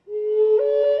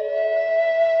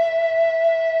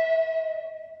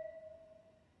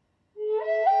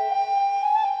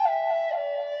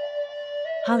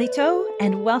Halito,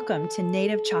 and welcome to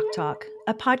Native Choctaw,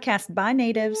 a podcast by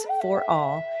natives for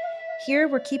all. Here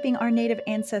we're keeping our Native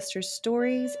ancestors'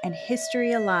 stories and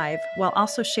history alive while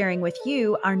also sharing with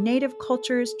you our Native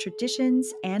cultures,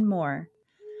 traditions, and more.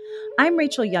 I'm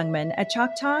Rachel Youngman, a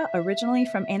Choctaw originally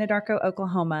from Anadarko,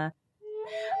 Oklahoma.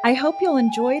 I hope you'll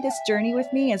enjoy this journey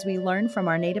with me as we learn from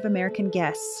our Native American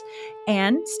guests.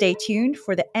 And stay tuned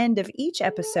for the end of each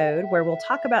episode where we'll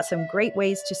talk about some great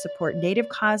ways to support Native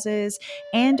causes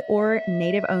and or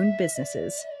Native-owned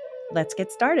businesses. Let's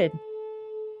get started.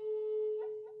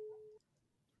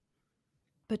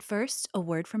 But first, a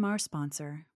word from our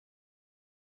sponsor.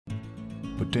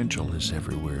 Potential is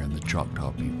everywhere in the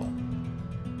Choctaw people.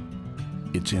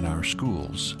 It's in our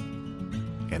schools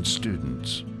and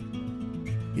students.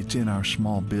 It's in our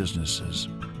small businesses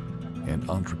and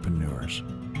entrepreneurs.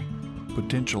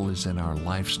 Potential is in our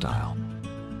lifestyle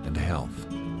and health.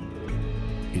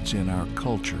 It's in our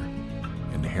culture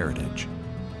and heritage.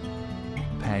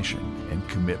 Passion and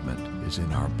commitment is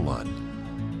in our blood.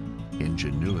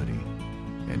 Ingenuity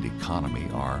and economy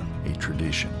are a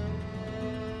tradition.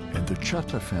 And the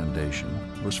Choctaw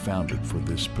Foundation was founded for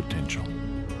this potential.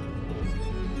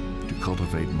 To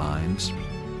cultivate minds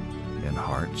and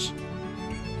hearts,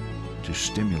 to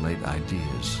stimulate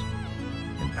ideas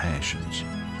and passions,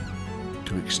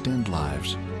 to extend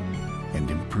lives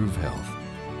and improve health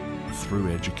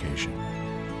through education,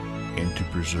 and to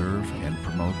preserve and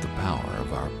promote the power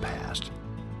of our past.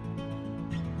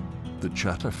 The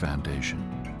Choctaw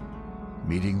Foundation,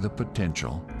 meeting the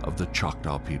potential of the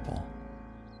Choctaw people.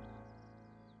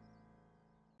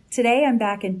 Today I'm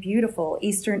back in beautiful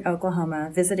eastern Oklahoma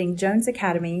visiting Jones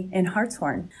Academy in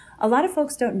Hartshorn. A lot of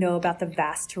folks don't know about the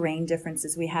vast terrain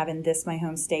differences we have in this, my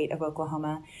home state of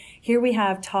Oklahoma. Here we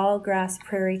have tall grass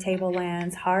prairie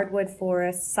tablelands, hardwood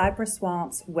forests, cypress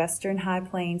swamps, western high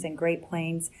plains and great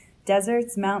plains,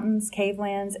 deserts, mountains,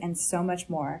 cavelands, and so much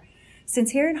more.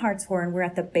 Since here in Hartshorn we're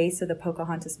at the base of the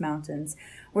Pocahontas Mountains,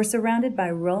 we're surrounded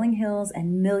by rolling hills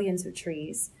and millions of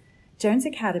trees. Jones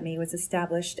Academy was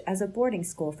established as a boarding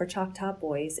school for Choctaw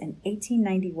boys in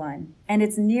 1891, and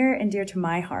it's near and dear to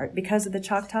my heart because of the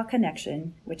Choctaw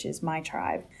Connection, which is my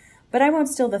tribe. But I won't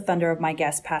steal the thunder of my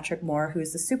guest, Patrick Moore, who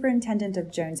is the superintendent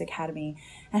of Jones Academy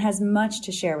and has much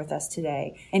to share with us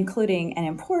today, including an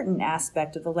important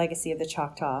aspect of the legacy of the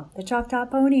Choctaw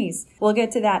Ponies. We'll get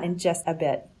to that in just a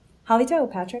bit.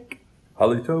 Halito, Patrick.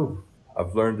 Halito.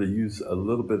 I've learned to use a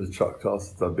little bit of Choctaw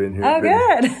since I've been here. Oh,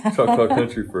 good. Choctaw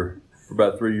country for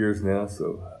about 3 years now.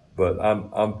 But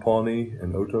I'm Pawnee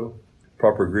and Oto.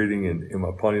 Proper greeting in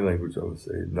my Pawnee language, I would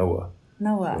say Noah.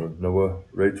 Noah. So, Noah,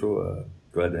 Rachel,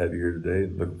 glad to have you here today.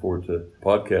 Looking forward to the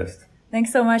podcast.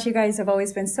 Thanks so much. You guys have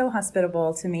always been so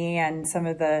hospitable to me and some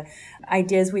of the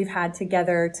ideas we've had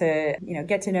together to,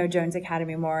 get to know Jones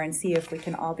Academy more and see if we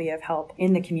can all be of help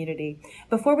in the community.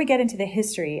 Before we get into the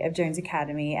history of Jones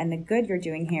Academy and the good you're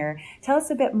doing here, tell us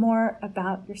a bit more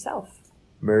about yourself.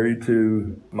 Married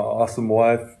to my awesome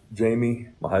wife, Jamie,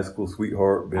 my high school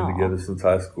sweetheart. Been together since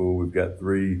high school. We've got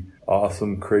 3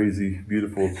 awesome, crazy,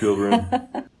 beautiful children.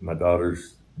 My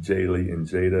daughters, Jaylee and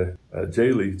Jada.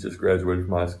 Jaylee just graduated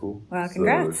from high school. Wow,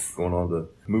 congrats. So going on to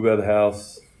move out of the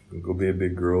house and go be a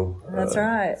big girl. That's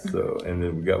right. And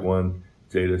then we got one,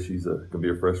 Jada, she's going to be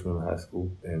a freshman in high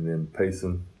school. And then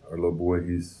Payson, our little boy,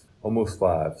 he's almost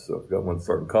 5. So we've got one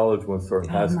starting college, one starting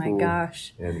high school. Oh my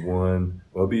gosh. And one,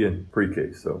 will be in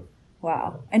pre-K, so.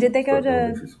 Wow. And did they go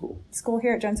to school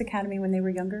here at Jones Academy when they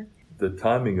were younger? The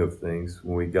timing of things,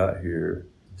 when we got here,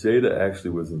 Jada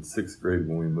actually was in 6th grade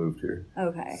when we moved here.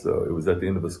 Okay. So it was at the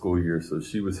end of a school year. So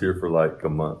she was here for like a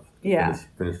month. Yeah.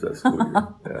 Finish that school year.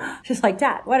 Yeah. She's like,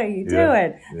 Dad, what are you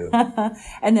doing? Yeah.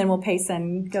 And then will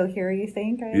Payson go here, you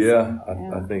think?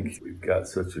 I think we've got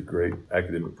such a great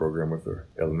academic program with our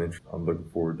elementary. I'm looking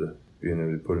forward to being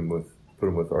able to put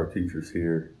him with our teachers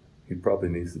here. He probably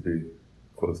needs to be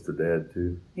close to Dad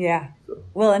too. Yeah. So.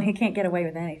 Well, and he can't get away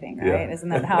with anything, right? Yeah. Isn't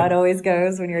that how it always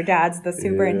goes when your dad's the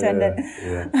superintendent?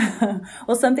 Yeah.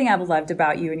 Well, something I've loved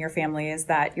about you and your family is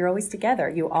that you're always together.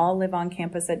 You all live on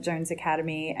campus at Jones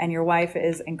Academy, and your wife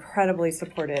is incredibly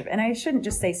supportive. And I shouldn't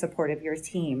just say supportive, your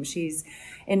team. She's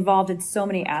involved in so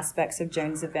many aspects of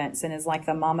Jones events and is like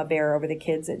the mama bear over the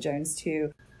kids at Jones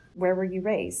too. Where were you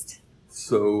raised?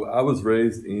 So I was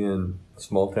raised in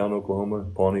small town Oklahoma,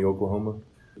 Pawnee, Oklahoma.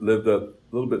 Lived up a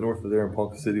little bit north of there in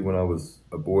Ponca City when I was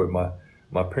a boy.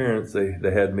 My parents, they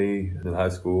had me in high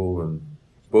school and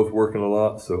both working a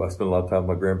lot, so I spent a lot of time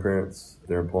with my grandparents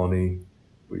there in Pawnee.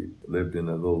 We lived in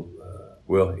a little,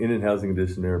 Indian housing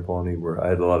addition there in Pawnee where I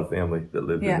had a lot of family that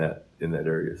lived in that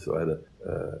area. So I had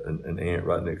an aunt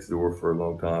right next door for a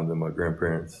long time. Then my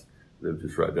grandparents lived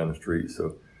just right down the street.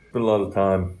 So spent a lot of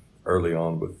time early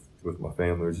on with my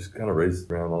family. I was just kind of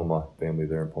raised around all my family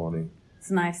there in Pawnee.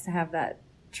 It's nice to have that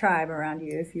tribe around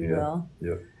you, if you will.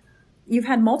 Yeah. You've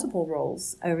had multiple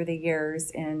roles over the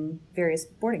years in various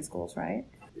boarding schools, right?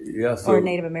 Yeah. So, or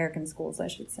Native American schools, I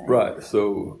should say. Right.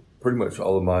 So pretty much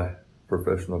all of my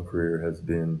professional career has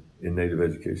been in Native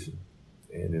education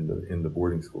and in the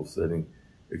boarding school setting,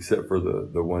 except for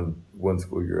the one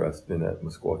school year I spent at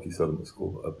Meskwaki Settlement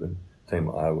School up in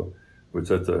Tama, Iowa, which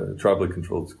that's a tribally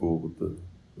controlled school with the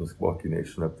Meskwaki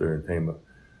Nation up there in Tama.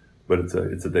 But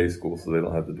it's a day school, so they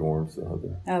don't have the dorms, they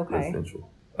don't have the residential.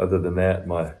 Other than that,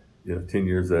 my 10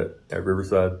 years at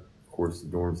Riverside, of course, the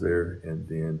dorms there, and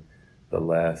then the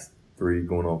last 3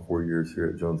 going on 4 years here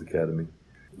at Jones Academy.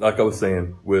 Like I was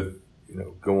saying, with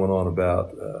going on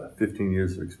about 15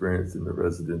 years of experience in the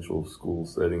residential school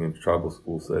setting and tribal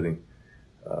school setting,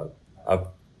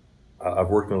 I've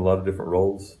worked in a lot of different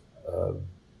roles.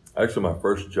 Actually, my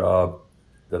first job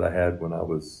that I had when I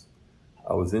was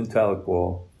in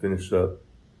Tahlequah, finished up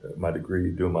my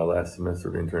degree, doing my last semester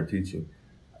of intern teaching.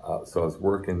 So I was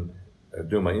working,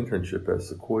 doing my internship at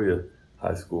Sequoia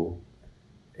High School,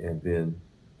 and then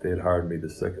they had hired me the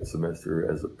second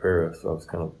semester as a para, so I was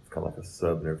kind of like a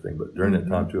sub and everything. But during that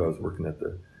time too, I was working at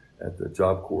the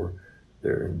Job Corps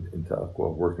there in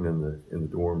Tahlequah, working in the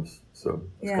dorms. So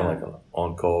it's kind of like an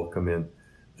on call, come in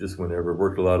just whenever.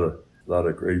 Worked a lot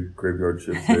of graveyard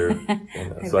shifts there,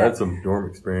 and so I had some dorm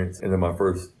experience. And then my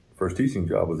first teaching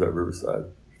job was at Riverside.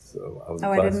 So I was.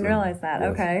 I didn't realize that.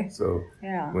 Yes. Okay. So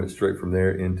went straight from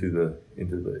there into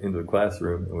the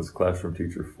classroom and was a classroom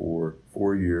teacher for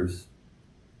 4 years.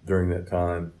 During that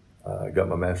time, I got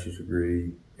my master's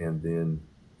degree and then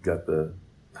got the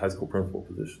high school principal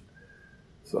position.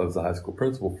 So I was a high school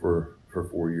principal for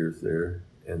 4 years there,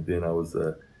 and then I was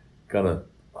kind of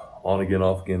on again,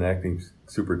 off again acting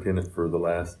superintendent for the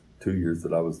last 2 years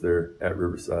that I was there at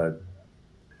Riverside.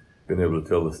 Been able to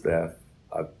tell the staff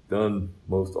I've done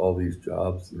most all these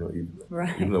jobs,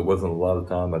 even though it wasn't a lot of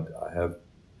time.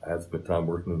 I had spent time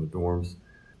working in the dorms.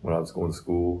 When I was going to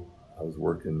school, I was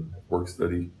working work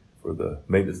study for the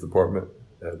maintenance department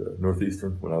at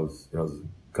Northeastern when I was a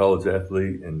college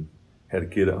athlete and had a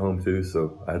kid at home too.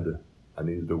 So I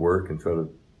needed to work and try to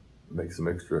make some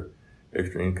extra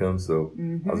income. So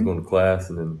I was going to class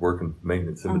and then working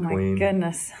maintenance in between. My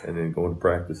goodness. And then going to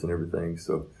practice and everything.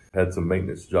 So had some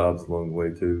maintenance jobs along the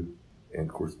way too. And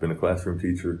of course, been a classroom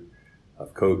teacher.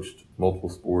 I've coached multiple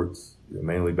sports,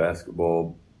 mainly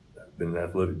basketball. I've been an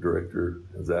athletic director.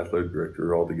 I was an athletic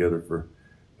director altogether for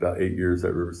about 8 years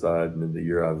at Riverside. And then the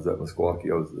year I was at Meskwaki,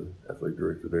 I was the athletic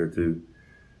director there too.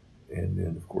 And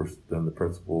then, of course, done the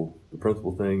principal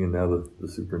thing, and now the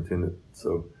superintendent.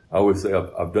 So I always say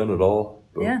I've done it all,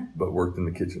 but worked in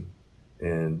the kitchen.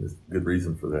 And there's good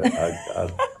reason for that. I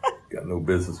got no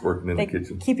business working in the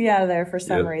kitchen. Keep you out of there for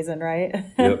some reason, right?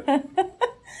 Yep.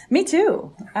 Me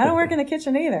too. I don't work in the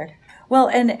kitchen either. Well,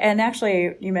 and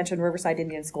actually, you mentioned Riverside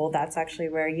Indian School. That's actually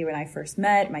where you and I first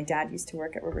met. My dad used to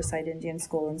work at Riverside Indian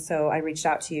School, and so I reached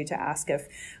out to you to ask if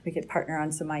we could partner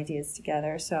on some ideas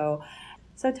together. So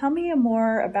tell me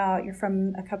more about, you're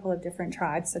from a couple of different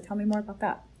tribes, so tell me more about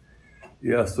that.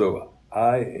 Yeah, so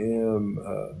I'm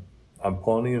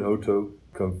Pawnee and Oto.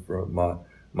 Come from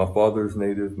my father's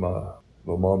Native, my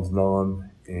mom's non,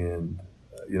 and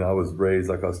I was raised,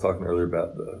 like I was talking earlier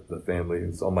about the family.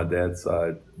 It's on my dad's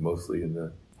side, mostly in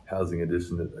the housing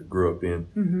addition that I grew up in.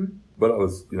 Mm-hmm. But I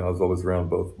was always around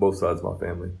both sides of my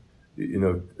family.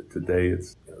 Today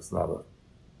it's not an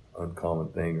uncommon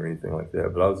thing or anything like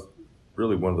that. But I was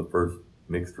really one of the first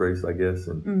mixed race, I guess,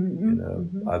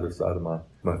 and either side of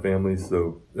my family.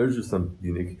 So there's just some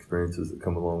unique experiences that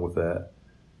come along with that.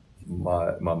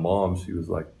 My mom, she was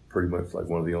pretty much like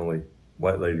one of the only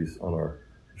white ladies on our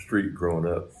street growing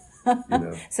up.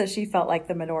 So she felt like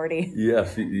the minority. Yeah,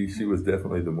 she was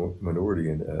definitely the minority,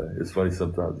 and it's funny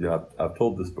sometimes. I've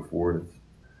told this before, and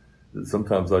that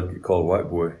sometimes I'd get called a white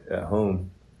boy at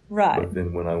home, right? But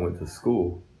then when I went to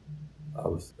school, I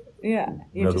was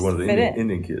another one of the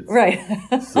Indian kids, right?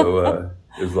 So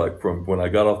it was like from when I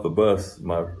got off the bus,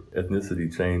 my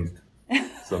ethnicity changed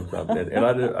sometimes, and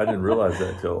I didn't realize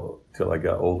that till I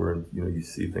got older, and you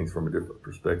see things from a different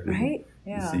perspective, right?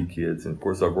 Yeah. You see kids, and of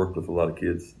course I've worked with a lot of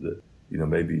kids that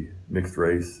maybe mixed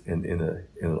race and in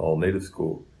an all native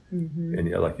school,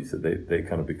 and like you said, they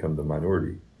kind of become the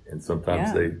minority, and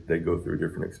sometimes they go through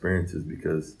different experiences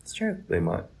because it's true. They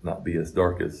might not be as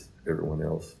dark as everyone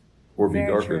else, or be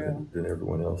darker than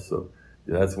everyone else. So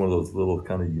that's one of those little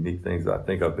kind of unique things that I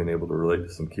think I've been able to relate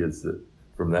to some kids that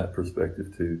from that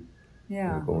perspective too.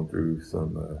 Yeah. Going through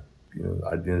some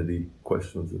identity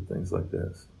questions and things like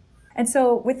that. And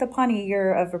so with the Pawnee,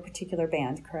 you're of a particular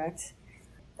band, correct?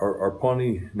 Our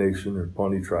Pawnee Nation or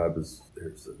Pawnee tribe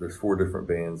there's 4 different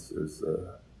bands. There's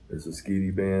a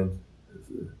Skeety band,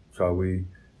 there's a Chowee,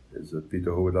 there's a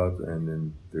Pitohowadata, and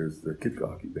then there's the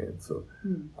Kitgahaki band. So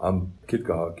I'm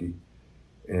Kitgahaki,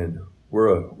 and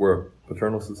we're a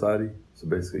paternal society. So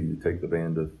basically, you take the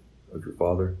band of your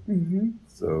father. Mm-hmm.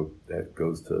 So that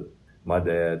goes to my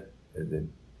dad, and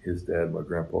then his dad, my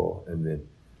grandpa, and then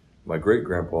my great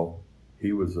grandpa.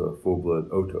 He was a full-blood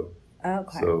Oto.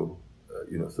 Okay. So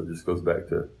so it just goes back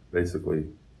to basically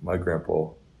my grandpa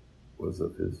was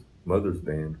of his mother's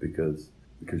band because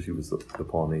she was the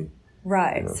Pawnee.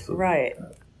 Right. Right.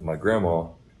 My grandma,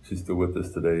 she's still with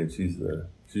us today, and she's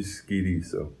Skeety.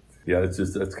 So yeah,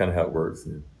 that's kind of how it works.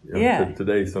 And,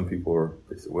 today, some people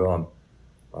they say, well,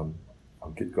 I'm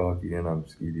Kitgahaki and I'm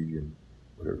Skeety and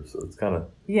whatever. So it's kind of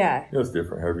it's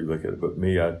different however you look at it. But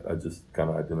me, I just kind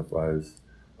of identify as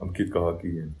I'm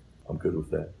Kitgahaki, and I'm good with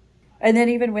that. And then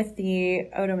even with the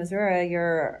Oto Missouri,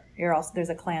 you're also there's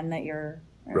a clan that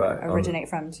originate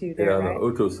from too. There, on right?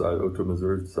 the Oto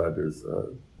Missouri side, there's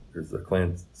a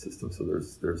clan system. So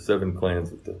there's 7 clans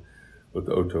with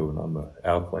the Oto, and I'm the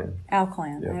Owl clan. Owl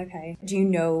clan, okay. Do you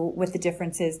know what the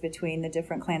difference is between the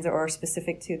different clans, or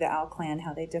specific to the Owl clan,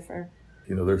 how they differ?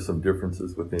 There's some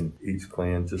differences within each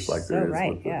clan, just like there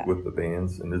is with the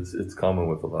bands, and it's common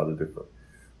with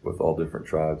all different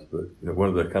tribes. But one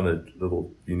of the kind of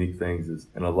little unique things is,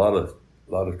 and a lot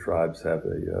of tribes have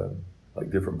like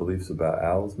different beliefs about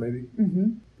owls. Maybe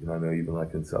I know even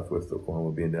like in Southwest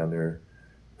Oklahoma, being down there,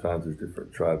 times there's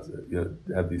different tribes that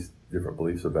have these different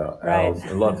beliefs about owls,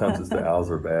 and a lot of times it's the owls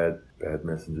are bad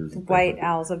messengers, white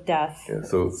owls of death. Yeah,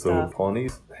 so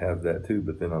Pawnees have that too,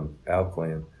 but then I'm Owl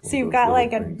clan. So you've got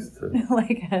like a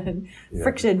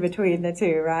friction between the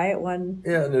two, right? And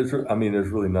there's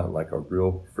really not like a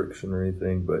real friction or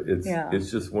anything, but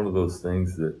it's just one of those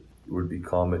things that would be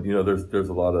common. There's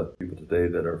a lot of people today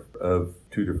that are of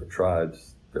 2 different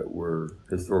tribes that were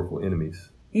historical enemies.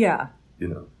 Yeah.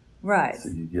 Right. So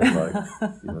you get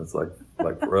it's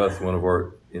like for us, one of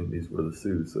our enemies were the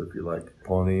Sioux. So if you're like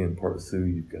Pawnee and part Sioux,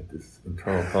 you've got this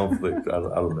internal conflict. I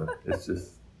don't know. It's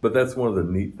just, but that's one of the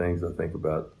neat things I think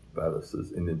about us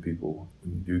as Indian people.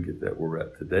 When you do get that where we're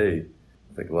at today,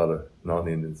 I think a lot of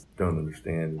non-Indians don't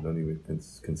understand and don't even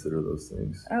consider those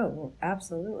things. Oh,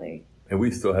 absolutely. And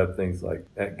we still have things like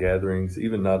at gatherings,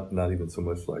 even not even so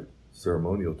much like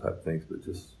ceremonial type things, but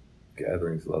just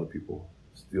gatherings. A lot of people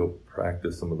still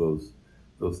practice some of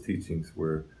those teachings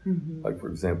where, like for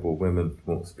example, women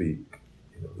won't speak.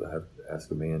 They have to ask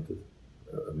a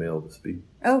male to speak.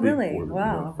 Oh, speak really? For them,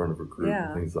 wow. In front of a group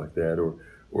and things like that,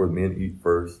 or men eat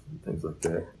first and things like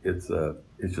that.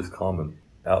 It's just common.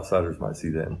 Outsiders might see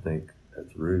that and think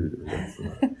that's rude. Or that's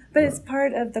but it's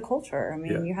part of the culture. I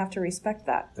mean, you have to respect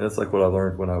that. And that's like what I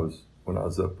learned when I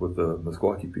was up with the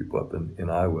Meskwaki people up in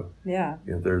Iowa. Yeah.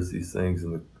 There's these things,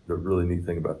 and the really neat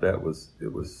thing about that was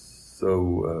it was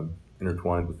so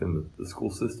intertwined within the school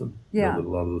system. Yeah. That a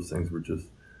lot of those things were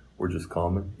just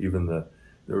common. Even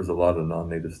there was a lot of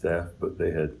non-native staff, but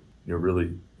they had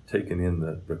really taken in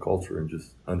the culture and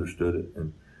just understood it.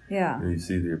 And you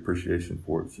see the appreciation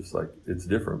for it. It's just like it's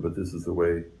different, but this is the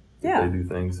way they do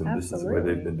things, and this is the way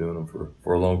they've been doing them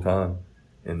for a long time.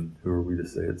 And who are we to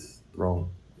say it's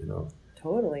wrong?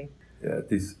 Totally. Yeah, at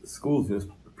these schools,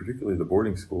 particularly the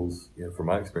boarding schools, from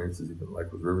my experiences, even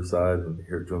like with Riverside and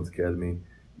here at Jones Academy,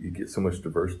 you get so much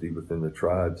diversity within the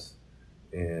tribes.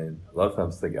 And a lot of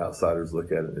times I think outsiders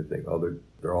look at it and they think, oh,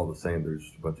 they're all the same. There's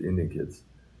just a bunch of Indian kids.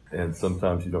 And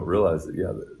sometimes you don't realize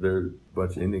that, they're a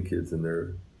bunch of Indian kids, and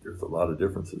there's a lot of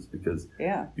differences because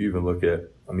you even look at,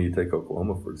 you take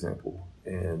Oklahoma, for example,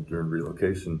 and during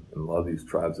relocation, and a lot of these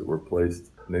tribes that were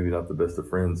placed, maybe not the best of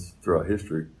friends throughout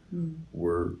history,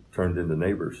 were turned into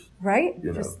neighbors. Right?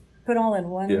 Just put all in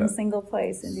one single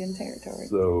place, Indian territory.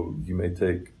 So you may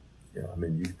take, you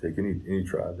can take any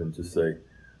tribe and just say,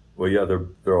 well,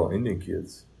 they're all Indian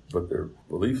kids, but their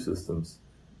belief systems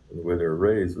and the way they were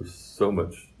raised are so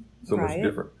much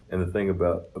different. And the thing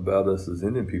about us as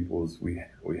Indian people is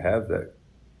we have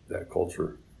that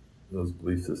culture, those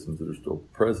belief systems that are still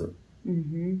present.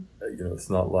 Mm-hmm. It's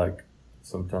not like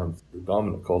sometimes the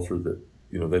dominant culture that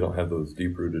they don't have those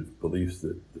deep-rooted beliefs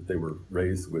that they were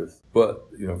raised with. But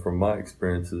from my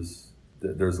experiences,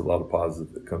 there's a lot of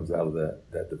positive that comes out of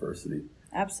that diversity.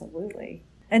 Absolutely.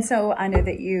 And so I know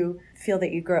that you feel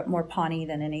that you grew up more Pawnee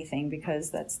than anything,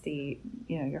 because that's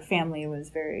your family was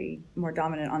very more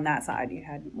dominant on that side. You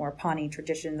had more Pawnee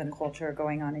traditions and culture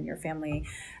going on in your family.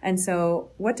 And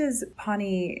so what does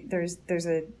Pawnee, there's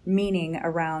a meaning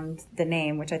around the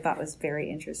name, which I thought was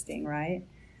very interesting, right?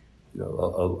 a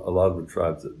lot of the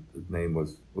tribes that the name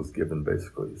was given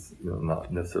basically,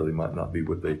 not necessarily might not be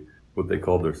what they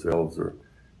called themselves, or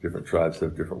different tribes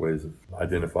have different ways of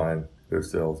identifying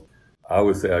themselves. I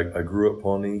would say I grew up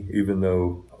Pawnee, even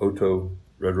though Oto,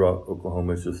 Red Rock,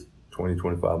 Oklahoma is just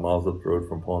 25 miles up the road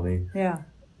from Pawnee. Yeah.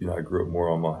 I grew up more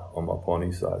on my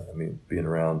Pawnee side. I mean, being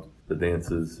around the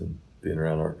dances and being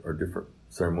around our different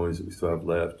ceremonies that we still have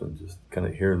left, and just kind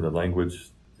of hearing the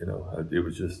language,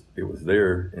 it was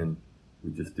there, and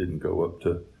we just didn't go up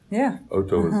to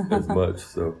Oto as much.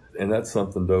 So, and that's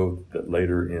something though that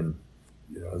later in,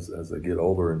 as I get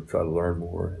older and try to learn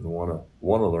more and want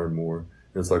to learn more,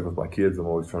 it's like with my kids, I'm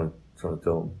always trying to tell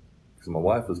them, because my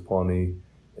wife is Pawnee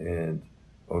and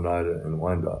Oneida and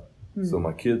Wyandotte. Mm-hmm. So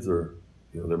my kids are,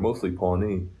 they're mostly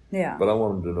Pawnee. Yeah. But I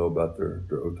want them to know about their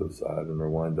Oto side and their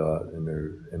Wyandotte and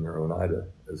their Oneida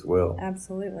as well.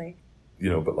 Absolutely.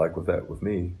 But like with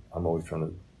me, I'm always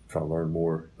trying to learn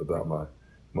more about my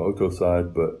Oto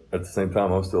side. But at the same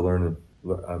time, I'm still learning.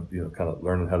 I'm kind of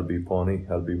learning how to be Pawnee,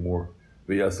 how to be more.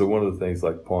 But yeah, so one of the things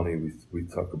like Pawnee, we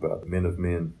talk about men of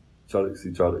men, Choctaw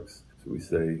Choctaws. So we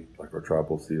say like our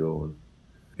tribal seal,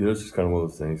 and it's just kind of one of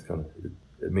those things. Kind of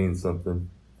it means something.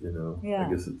 Yeah,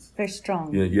 I guess it's very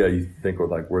strong. You think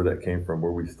of like where that came from,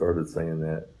 where we started saying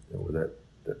that, where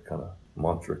that kind of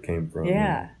mantra came from.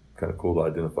 Yeah. Kind of cool to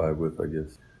identify with, I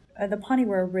guess. The Pawnee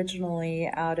were originally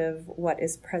out of what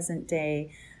is present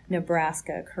day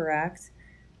Nebraska, correct?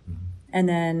 Mm-hmm. And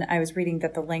then I was reading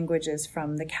that the language is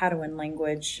from the Caddoan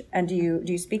language. And do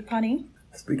you speak Pawnee?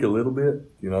 I speak a little bit.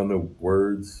 I know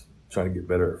words, trying to get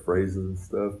better at phrases and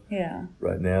stuff. Yeah.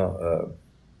 Right now,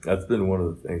 that's been one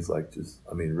of the things,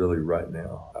 really right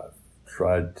now, I've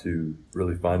tried to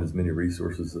really find as many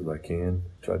resources as I can,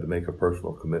 tried to make a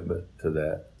personal commitment to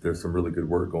that. There's some really good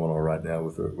work going on right now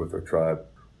with our tribe.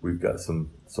 We've got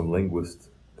some linguists,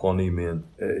 Pawnee men.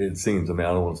 It seems, I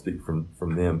don't want to speak from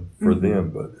them, for mm-hmm. them,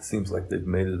 but it seems like they've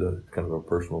made it a kind of a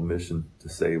personal mission to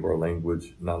save our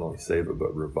language, not only save it,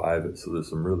 but revive it. So there's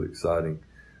some really exciting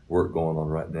work going on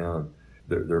right now. And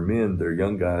they're men, they're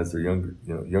young guys, they're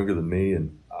younger than me,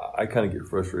 and I kind of get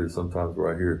frustrated sometimes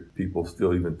where I hear people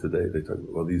still, even today, they talk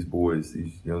about, well, these boys,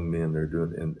 these young men, they're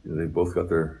doing, and they both got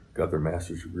their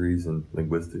master's degrees in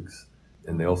linguistics,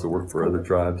 and they also work for other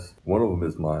tribes. One of them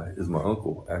is my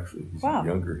uncle, actually. He's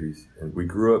younger. And we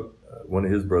grew up, one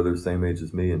of his brothers, same age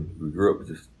as me, and we grew up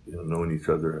just knowing each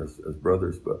other as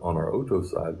brothers. But on our Oto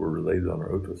side, we're related on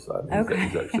our Oto side. Okay.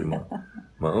 He's actually my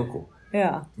uncle.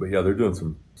 Yeah. But yeah, they're doing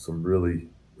some really,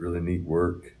 really neat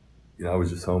work. I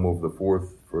was just home over the 4th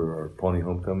for our Pawnee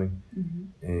homecoming.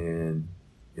 Mm-hmm. And,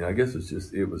 I guess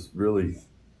it was really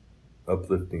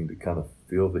uplifting to kind of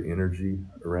feel the energy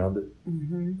around it.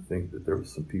 Mm-hmm. I think that there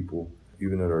was some people,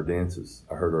 even at our dances,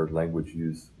 I heard our language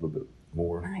used a little bit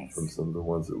more from some of the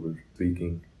ones that were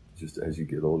speaking. Just as you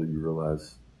get older, you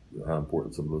realize how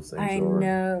important some of those things are. I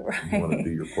know, right? You want to do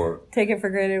your part. Take it for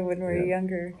granted when we're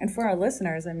younger. And for our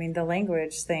listeners, the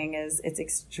language thing it's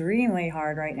extremely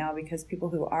hard right now, because people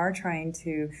who are trying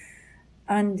to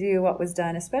undo what was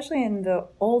done, especially in the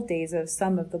old days of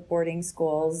some of the boarding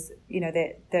schools,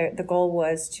 the goal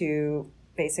was to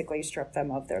basically strip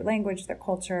them of their language, their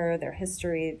culture, their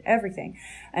history, everything.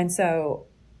 And so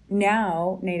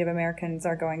now Native Americans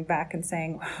are going back and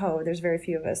saying, oh, there's very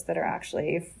few of us that are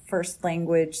actually first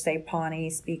language, say Pawnee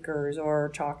speakers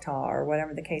or Choctaw or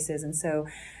whatever the case is. And so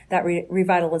that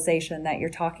revitalization that you're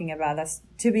talking about, that's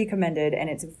to be commended. And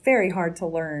it's very hard to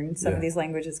learn some of these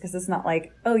languages, because it's not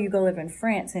like, oh, you go live in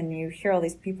France and you hear all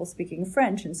these people speaking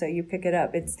French, and so you pick it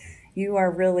up. You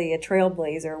are really a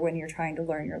trailblazer when you're trying to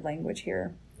learn your language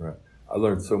here. Right. I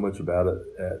learned so much about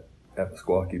it at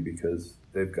Meskwaki, because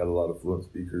they've got a lot of fluent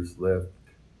speakers left.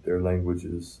 Their language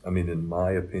is, in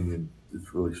my opinion,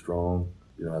 it's really strong.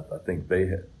 I think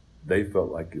they felt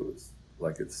like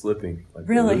it's slipping, like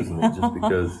really? They're losing it, just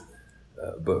because.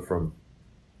 But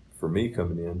for me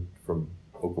coming in from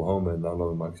Oklahoma, and not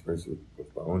only my experience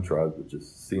with my own tribe, but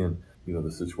just seeing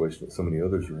the situation that so many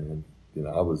others are in,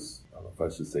 I was, I don't know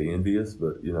if I should say envious,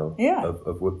 but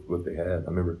of what they had.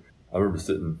 I remember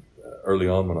sitting early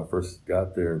on when I first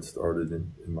got there and started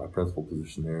in my principal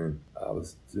position there, and I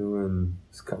was doing,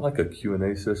 it's kind of like a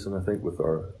Q&A session, I think, with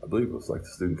I believe it was like the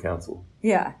student council.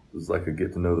 Yeah. It was like a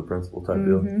get to know the principal type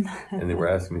deal. And they were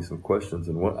asking me some questions,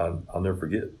 and I'll never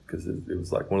forget, because it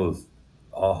was like one of those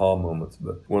aha moments.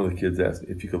 But one of the kids asked me,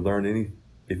 if you could learn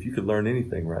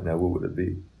anything right now, what would it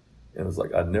be? And it was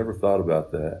like, I'd never thought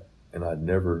about that, and I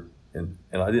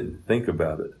didn't think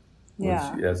about it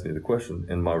when she asked me the question.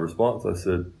 And my response, I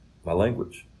said, my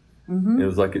language. Mm-hmm. And it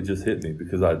was like it just hit me,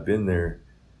 because I'd been there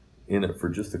in it for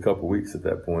just a couple weeks at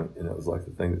that point, and it was like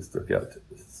the thing that stuck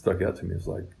out to me. It was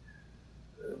like,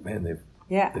 man,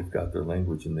 they've got their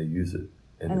language and they use it,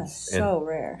 and it's so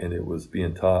rare. And it was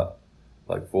being taught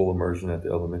like full immersion at the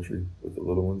elementary with the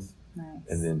little ones. Nice.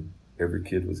 And then every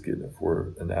kid was getting it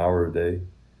for an hour a day.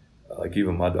 Like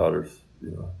even my daughters,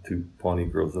 2 Pawnee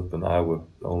girls up in Iowa,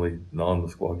 the only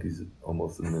non-Meskwakis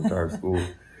almost in the entire school,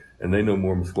 and they know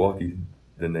more Meskwaki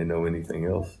than they know anything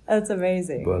else. That's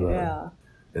amazing. But, yeah.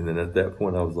 And then at that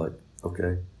point, I was like,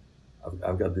 okay,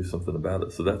 I've got to do something about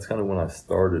it. So that's kind of when I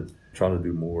started trying to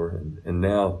do more. And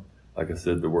now, like I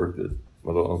said, the work that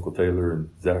my little Uncle Taylor and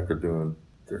Zach are doing,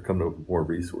 they're coming up with more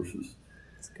resources.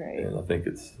 That's great. And I think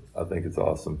it's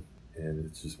awesome. And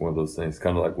it's just one of those things,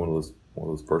 kind of like one of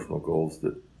those personal goals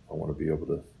that I want to be able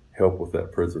to help with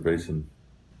that preservation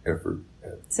effort.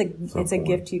 It's a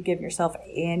gift you give yourself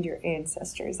and your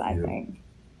ancestors, I think.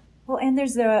 Well, and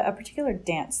there's a particular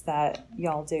dance that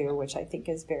y'all do, which I think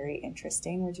is very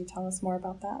interesting. Would you tell us more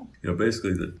about that?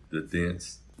 Basically the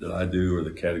dance that I do, or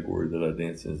the category that I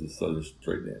dance in, is the Southern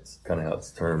Straight Dance. Kind of how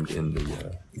it's termed in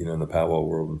the in the powwow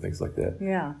world and things like that.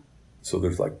 Yeah. So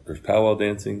there's powwow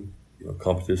dancing,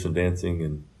 competition dancing,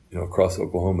 and across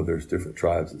Oklahoma there's different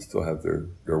tribes that still have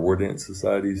their war dance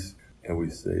societies, and we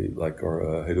say like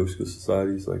our Hedushka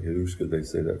societies, like Hedushka, they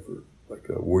say that for like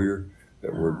a warrior,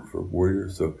 that word for warrior.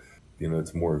 So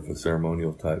it's more of a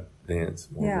ceremonial type dance,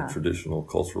 more of a traditional,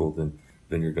 cultural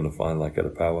than you're going to find like at a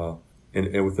powwow.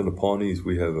 And within the Pawnees,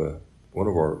 we have one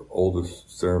of our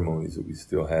oldest ceremonies that we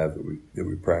still have that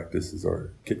we practice is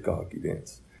our Kitkahaki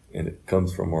dance, and it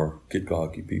comes from our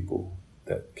Kitkahaki people,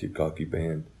 that Kitkahaki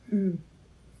band. Mm.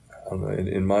 I don't know.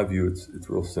 In my view, it's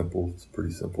real simple. It's a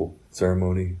pretty simple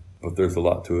ceremony, but there's a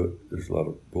lot to it. There's a lot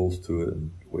of rules to it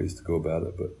and ways to go about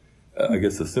it. But I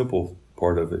guess the simple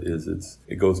part of it is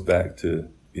it goes back to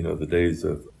the days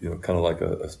of kind of like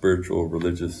a spiritual,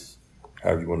 religious,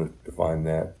 however you want to define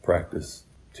that, practice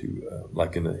to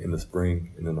like in the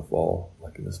spring and in the fall.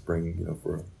 Like in the spring,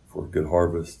 for a good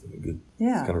harvest and a good.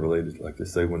 It's kind of related, like they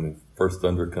say, when the first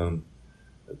thunder comes,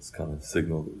 it's kind of a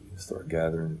signal that we start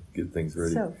gathering, get things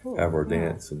ready, so cool. Have our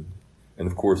dance, and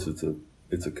of course it's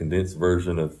a condensed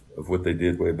version of what they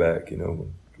did way back,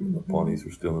 when the Pawnees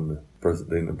were still in the present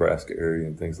day Nebraska area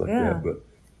and things like that. But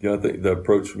I think the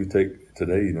approach we take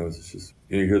today, is just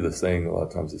you hear the saying a lot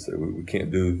of times. They say we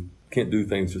can't do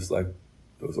things just like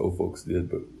those old folks did,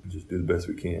 but we just do the best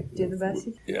we can. Do the best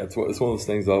you can. Yeah, it's one of those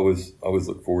things I always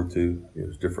look forward to.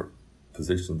 There's different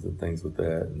positions and things with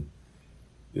that, and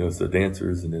it's the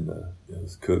dancers, and then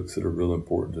the cooks that are real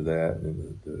important to that, and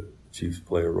then the chiefs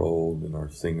play a role, and then our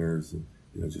singers, and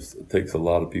just it takes a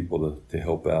lot of people to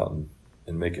help out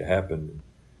and make it happen.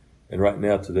 And right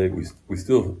now today we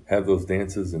still have those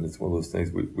dances, and it's one of those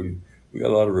things we got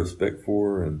a lot of respect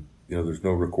for, and there's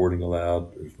no recording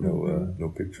allowed, there's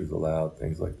no pictures allowed,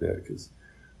 things like that, because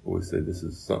we always say this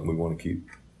is something we want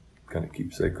to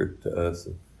keep sacred to us.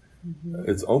 And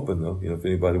it's open though, if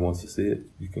anybody wants to see it,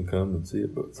 you can come and see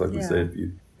it. But it's like we say,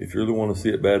 if you really want to see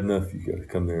it bad enough, you got to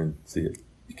come there and see it.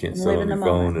 You can't sit on your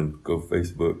phone and go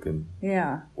Facebook and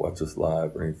watch us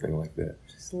live or anything like that.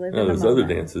 Just live now, there's other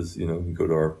dances, you can go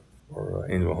to our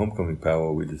annual homecoming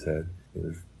powwow we just had.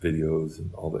 There's videos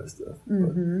and all that stuff.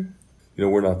 But,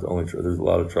 we're not the only tribe. There's a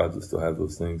lot of tribes that still have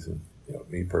those things. And,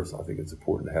 me personally, I think it's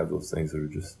important to have those things that are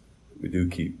just, we do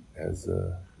keep as,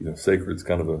 sacred. It's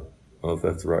kind of I don't know if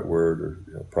that's the right word,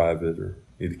 or, private, or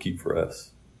need to keep for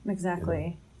us.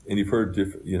 Exactly. And you've heard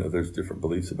different, there's different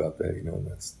beliefs about that, and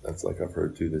that's like I've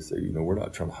heard too. They say, we're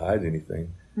not trying to hide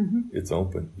anything. It's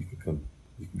open. You can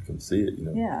come see it.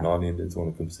 Non-Indians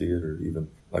want to come see it, or even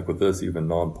like with us, even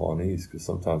non-Pawnees, because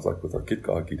sometimes like with our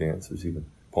Kitkahaki dance, there's even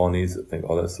Pawnees that think,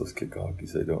 oh, that's those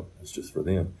Kitkahakis. They don't. It's just for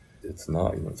them. It's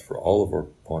not. It's for all of our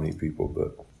Pawnee people.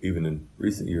 But even in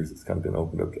recent years, it's kind of been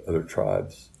opened up to other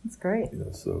tribes. That's great.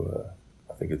 So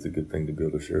I think it's a good thing to be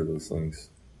able to share those things.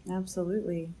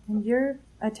 Absolutely. And you're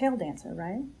a tail dancer,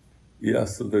 right? Yeah.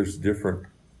 So there's different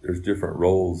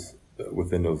roles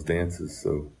within those dances.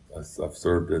 So I've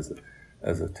served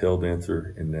as a tail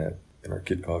dancer in our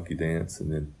Kitkahaki dance, and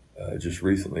then just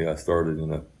recently I started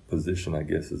in a position, I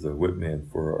guess, as a whip man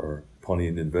for our Pawnee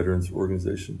Indian Veterans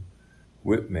Organization.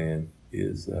 Whip man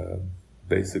is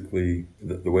basically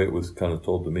the way it was kind of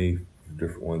told to me from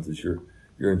different ones is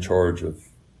you're in charge of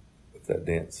that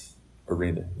dance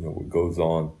arena. What goes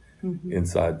on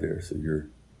inside there. So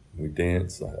we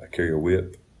dance. I carry a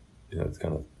whip. It's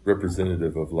kind of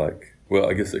representative of like. Well,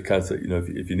 I guess it kind of say,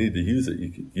 if you need to use it, you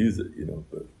could use it.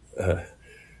 But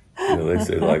they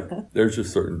say like there's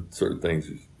just certain things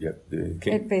you have to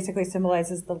do. It basically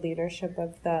symbolizes the leadership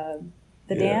of the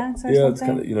the dance or something? something? It's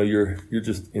kind of, you're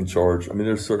just in charge. I mean,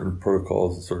 there's certain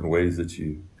protocols and certain ways that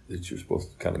you're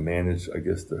supposed to kind of manage, I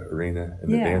guess, the arena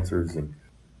and the dancers, and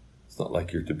it's not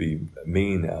like you're to be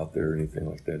mean out there or anything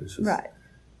like that. It's just,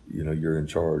 you're in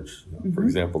charge. For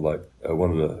example, like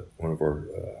one of our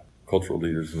cultural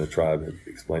leaders in the tribe had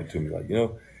explained to me, like,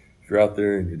 if you're out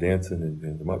there and you're dancing and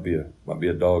there might be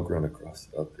a dog run across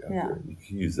out there, you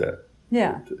can use that.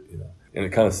 Yeah. And it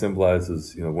kind of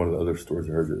symbolizes, one of the other stories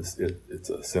I heard is it's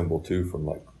a symbol too from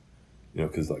like,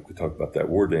 because like we talked about that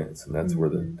war dance, and that's where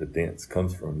the dance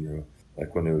comes from.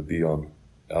 Like when they would be out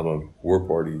on war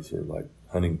parties or like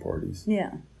hunting parties,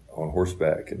 on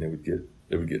horseback, and they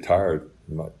would get tired.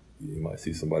 You might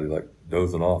see somebody like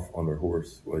dozing off on their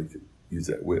horse. Well, you could use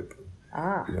that whip.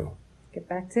 Get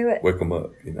back to it. Wake them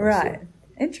up. Right. So.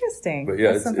 Interesting. But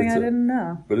yeah, that's something I didn't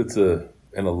know. But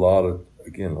and a lot of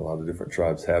different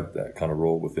tribes have that kind of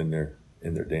role within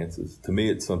their dances. To me,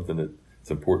 it's something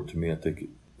that's important to me. I take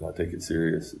it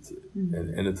serious.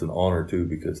 And it's an honor too,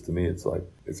 because to me, it's like,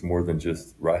 it's more than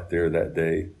just right there that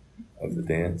day of the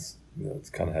dance. It's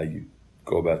kind of how you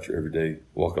go about your everyday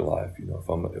walk of life.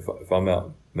 If I'm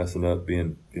out messing up,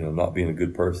 being, not being a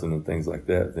good person and things like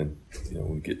that, then,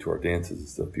 when we get to our dances and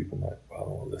stuff, people might, I don't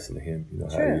want to listen to him,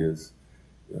 how he is.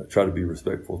 Try to be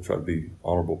respectful, try to be an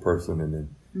honorable person, and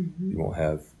then you won't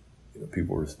have,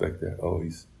 people respect that. Oh,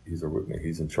 he's our whipman,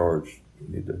 he's in charge.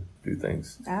 We need to do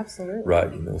things absolutely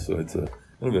right, So it's kind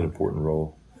of an important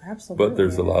role. Absolutely. But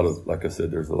there's a lot of, like I said,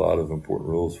 there's a lot of important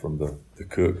roles from the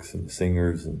cooks and the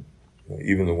singers, and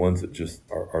even the ones that just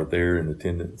are there in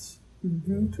attendance,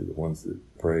 to the ones that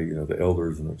pray, the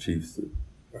elders and the chiefs that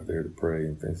are there to pray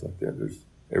and things like that. There's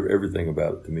everything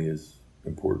about it to me is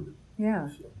important. Yeah,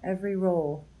 so. Every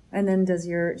role. And then do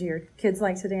your kids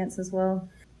like to dance as well?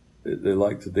 They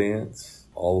like to dance,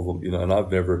 all of them, and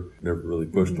I've never really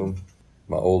pushed them.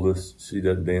 My oldest, she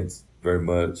doesn't dance very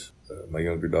much. My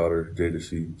younger daughter, Jada,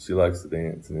 she likes to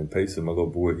dance. And then Payson, my little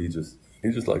boy, he just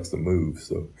likes to move.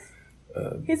 So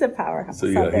he's a powerhouse. So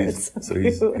he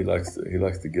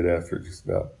likes to get after just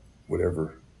about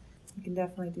whatever. You can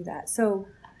definitely do that. So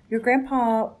your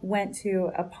grandpa went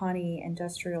to a Pawnee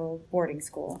industrial boarding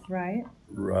school, right?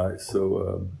 Right.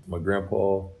 So my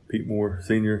grandpa, Pete Moore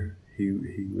Sr., he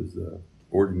was a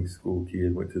boarding school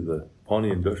kid. Went to the Pawnee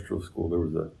Industrial School. There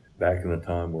was back in the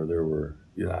time where there were,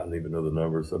 I don't even know the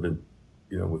numbers. I've been,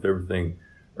 with everything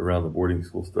around the boarding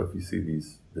school stuff,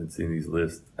 been seeing these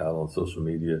lists out on social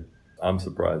media. I'm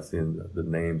surprised seeing the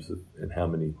names and how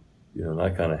many, and I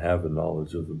kind of have a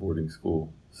knowledge of the boarding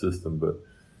school system, but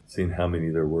seeing how many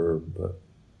there were. But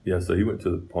yeah, so he went to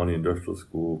the Pawnee Industrial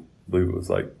School. I believe it was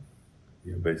like,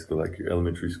 basically like your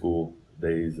elementary school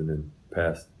days, and then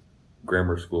past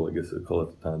grammar school, I guess they call it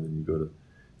at the time. Then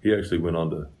he actually went on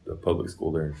to the public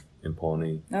school there in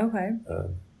Pawnee. Okay.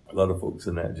 A lot of folks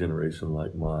in that generation,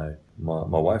 like my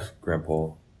wife's grandpa,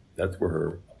 that's where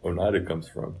her Oneida comes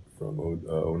from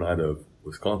Oneida,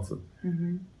 Wisconsin.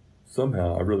 Mm-hmm.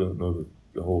 Somehow, I really don't know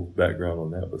the whole background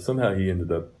on that, but somehow he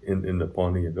ended up in the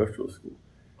Pawnee Industrial School.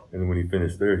 And then when he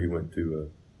finished there, he went to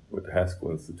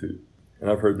Haskell Institute. And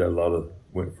I've heard that a lot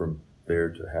went from there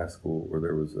to Haskell, or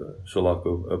there was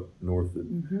Choctaw up north.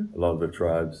 That a lot of the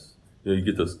tribes, you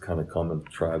get those kind of common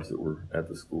tribes that were at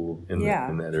the school in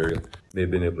that area.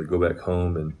 They've been able to go back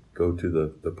home and go to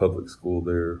the public school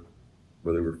there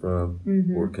where they were from,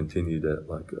 or continued at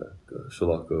like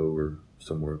Choctaw or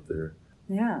somewhere up there.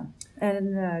 Yeah,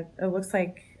 and it looks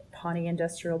like Pawnee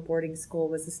Industrial Boarding School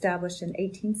was established in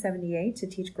 1878 to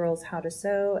teach girls how to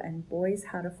sew and boys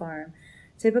how to farm.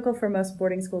 Typical for most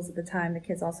boarding schools at the time, the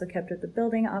kids also kept with the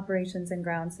building operations and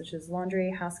grounds such as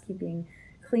laundry, housekeeping,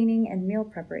 cleaning, and meal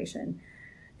preparation.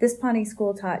 This Pawnee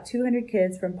school taught 200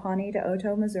 kids from Pawnee to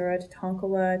Otoe, Missouri, to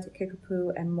Tonkawa, to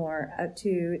Kickapoo, and more, up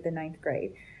to the 9th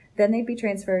grade. Then they'd be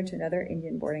transferred to another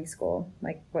Indian boarding school,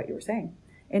 like what you were saying.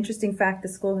 Interesting fact, the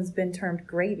school has been termed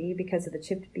gravy because of the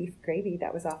chipped beef gravy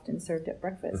that was often served at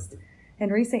breakfast. In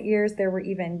recent years, there were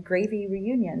even gravy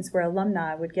reunions where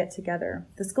alumni would get together.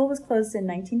 The school was closed in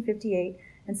 1958,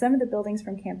 and some of the buildings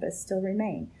from campus still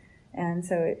remain. And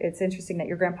so it's interesting that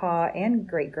your grandpa and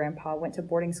great-grandpa went to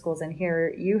boarding schools, and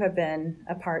here you have been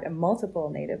a part of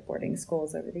multiple Native boarding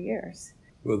schools over the years.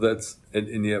 Well,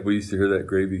 and yet we used to hear that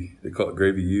gravy. They call it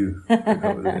Gravy U.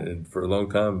 And for a long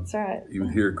time, that's right. You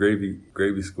would hear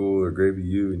gravy school or Gravy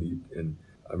U, and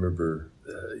I remember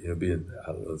being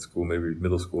out of school, maybe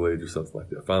middle school age or something like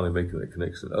that. Finally making that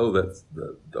connection. Oh, that's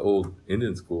the old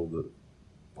Indian school, the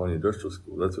Pawnee Industrial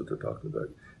School. That's what they're talking about.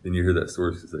 Then you hear that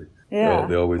story because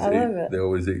they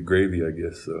always ate gravy, I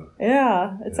guess. So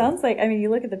yeah, it sounds like. I mean, you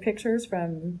look at the pictures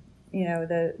from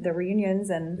the reunions,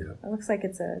 and it looks like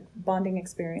it's a bonding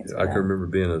experience. I can remember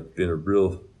being a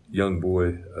real young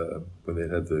boy when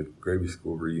they had the Gravy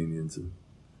School reunions and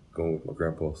going with my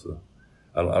grandpa. So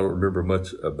I don't remember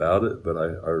much about it, but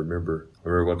I remember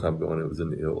one time going. It was in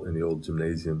the old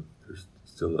gymnasium. There's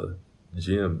still a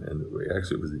gym, and it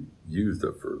was used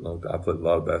up for a long time. I played a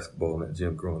lot of basketball in that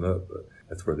gym growing up, but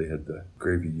that's where they had the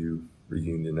Gravy U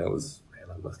reunion. That was,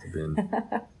 I must have been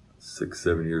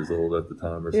 6-7 years old at the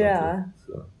time or something. Yeah.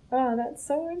 So. Oh, that's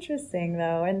so interesting,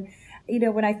 though. And,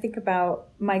 when I think about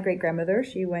my great-grandmother,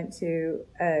 she went to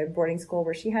a boarding school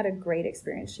where she had a great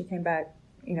experience. She came back,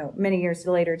 many years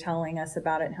later telling us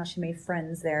about it and how she made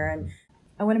friends there. And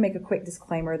I want to make a quick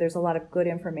disclaimer. There's a lot of good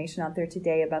information out there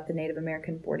today about the Native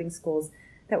American boarding schools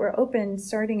that were opened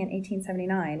starting in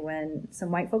 1879 when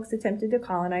some white folks attempted to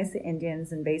colonize the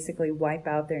Indians and basically wipe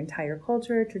out their entire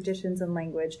culture, traditions, and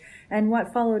language. And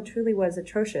what followed truly was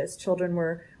atrocious. Children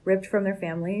were ripped from their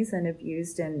families and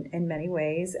abused in many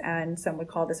ways, and some would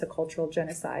call this a cultural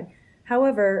genocide.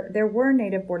 However, there were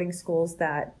Native boarding schools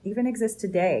that even exist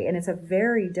today, and it's a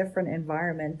very different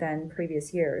environment than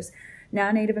previous years. Now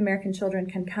Native American children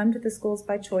can come to the schools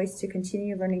by choice to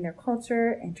continue learning their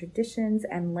culture and traditions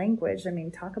and language. I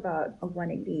mean, talk about a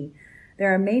 180.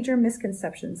 There are major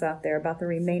misconceptions out there about the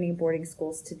remaining boarding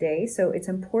schools today, so it's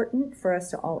important for us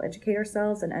to all educate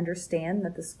ourselves and understand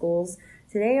that the schools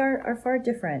today are far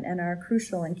different and are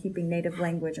crucial in keeping Native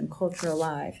language and culture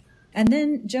alive. And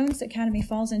then Jones Academy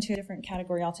falls into a different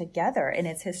category altogether in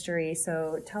its history,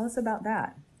 so tell us about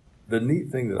that. The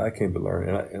neat thing that I came to learn,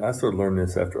 and I started learning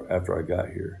this after I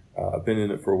got here. I've been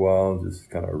in it for a while and just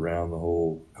kind of around the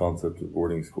whole concept of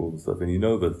boarding schools and stuff. And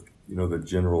the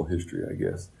general history, I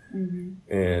guess. Mm-hmm.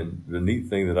 And the neat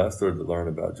thing that I started to learn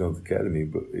about Jones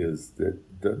Academy is that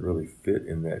it doesn't really fit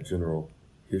in that general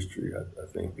history, I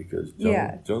think, because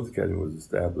Jones Academy was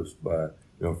established by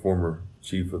former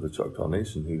chief of the Choctaw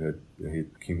Nation who had he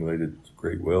accumulated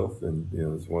great wealth, and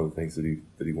it's one of the things that he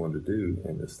wanted to do,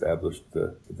 and established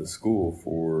the school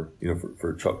for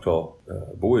Choctaw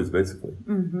boys, basically.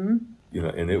 Mm-hmm.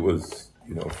 And it was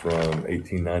from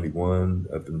 1891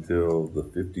 up until the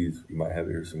 50s. You might have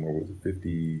it here somewhere. Was it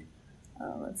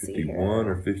 51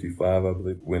 or 55, I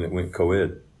believe, when it went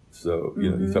co-ed. So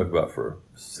you talk about for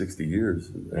 60 years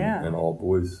and all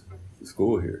boys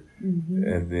school here. Mm-hmm.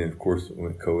 And then, of course, it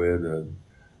went co-ed.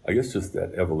 I guess just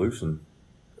that evolution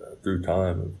through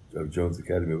time of Jones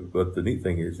Academy. But the neat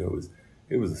thing is,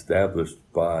 it was established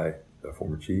by a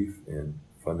former chief and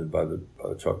funded by the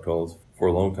Choctaws for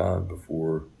a long time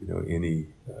before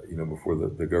before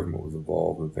the government was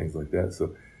involved and things like that.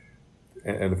 So,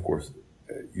 and of course,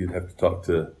 you'd have to talk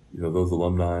to those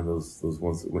alumni and those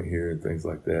ones that went here and things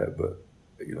like that. But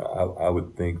I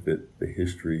would think that the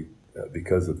history,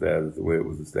 because of that, the way it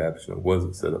was established, it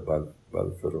wasn't set up by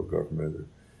the federal government or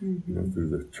through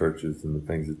the churches and the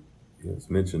things that it's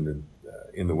mentioned, and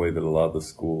in the way that a lot of the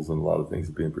schools and a lot of things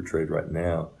are being portrayed right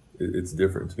now. It's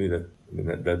different to me.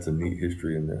 That's a neat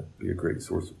history, and that'd be a great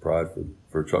source of pride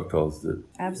for Choctaws. That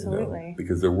absolutely,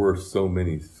 because there were so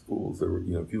many schools. There were,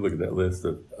 if you look at that list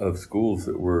of schools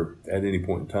that were at any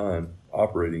point in time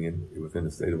operating within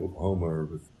the state of Oklahoma or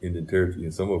with Indian Territory,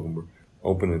 and some of them were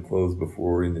open and closed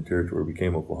before Indian Territory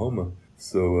became Oklahoma.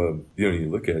 So you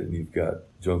look at it, and you've got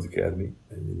Jones Academy,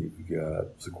 and then you've got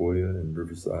Sequoia and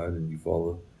Riverside and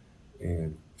Eufaula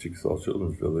and Chickasaw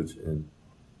Children's Village, and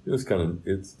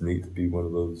it's neat to be one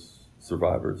of those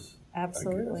survivors.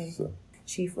 Absolutely. I guess, so.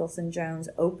 Chief Wilson Jones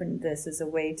opened this as a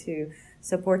way to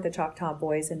support the Choctaw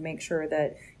boys and make sure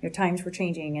that times were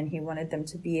changing, and he wanted them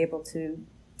to be able to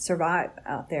survive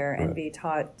out there and be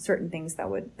taught certain things that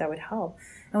would help.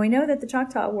 And we know that the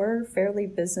Choctaw were fairly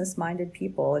business-minded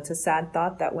people. It's a sad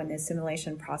thought that when the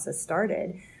assimilation process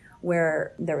started,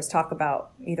 where there was talk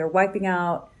about either wiping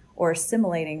out or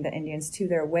assimilating the Indians to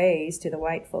their ways, to the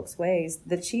white folks' ways,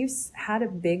 the chiefs had a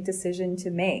big decision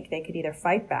to make. They could either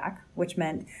fight back, which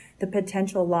meant the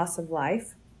potential loss of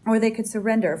life, or they could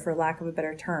surrender, for lack of a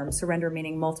better term. Surrender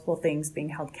meaning multiple things, being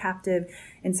held captive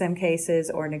in some cases,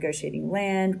 or negotiating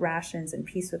land, rations, and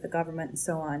peace with the government, and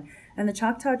so on. And the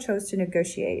Choctaw chose to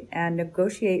negotiate, and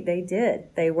negotiate they did.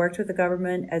 They worked with the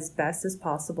government as best as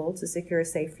possible to secure a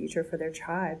safe future for their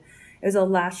tribe. It was a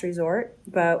last resort,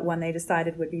 but one they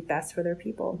decided would be best for their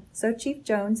people. So Chief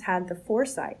Jones had the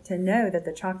foresight to know that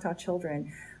the Choctaw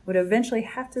children would eventually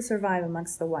have to survive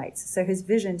amongst the whites. So his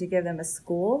vision to give them a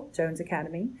school, Jones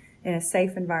Academy, in a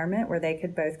safe environment where they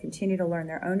could both continue to learn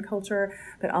their own culture,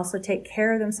 but also take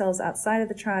care of themselves outside of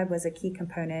the tribe, was a key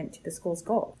component to the school's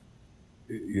goal.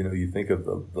 You think of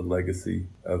the legacy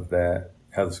of that,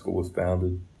 how the school was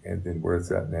founded, and then where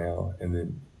it's at now, and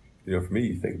then for me,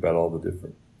 you think about all the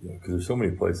different, because there's so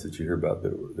many places that you hear about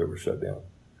that were shut down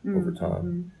over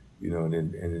time, and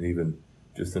then even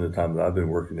just in the time that I've been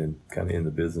working in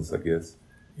the business, I guess,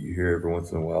 you hear every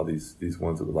once in a while these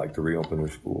ones that would like to reopen their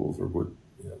schools, or would,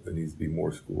 there needs to be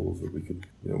more schools, or we could,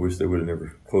 wish they would have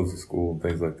never closed the school and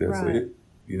things like that. Right.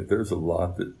 So there's a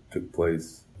lot that took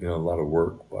place, a lot of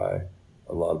work by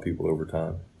a lot of people over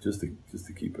time just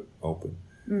to keep it open.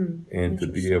 And to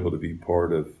be able to be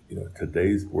part of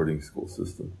today's boarding school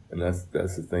system. And that's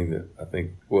the thing that I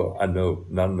think, I know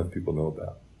not enough people know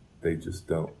about. They just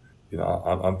don't.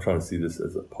 I'm trying to see this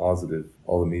as a positive.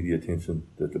 All the media attention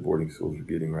that the boarding schools are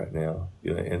getting right now,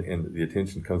 and the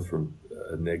attention comes from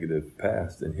a negative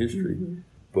past and history.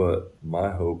 But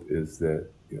my hope is that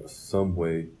some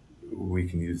way we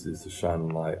can use this to shine a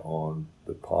light on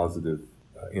the positive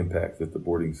impact that the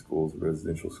boarding schools, the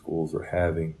residential schools, are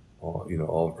having on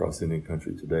all across Indian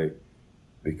country today,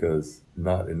 because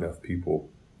not enough people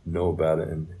know about it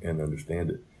and understand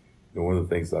it. One of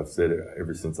the things I've said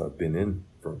ever since I've been in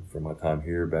from my time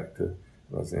here back to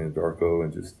when I was in Anadarko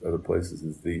and just other places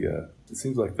is it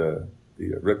seems like the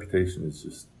reputation is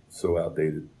just so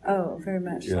outdated. Oh, very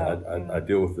much so. I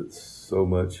deal with it so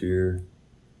much here,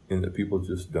 and that people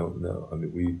just don't know. I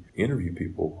mean, we interview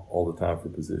people all the time for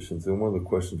positions, and one of the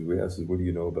questions we ask is, what do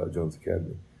you know about Jones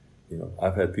Academy?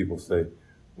 I've had people say,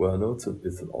 well, I know it's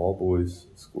an all-boys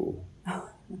school.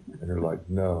 And they're like,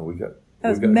 no, that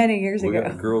was many years ago. We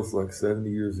got girls like 70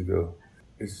 years ago.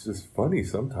 It's just funny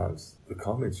sometimes, the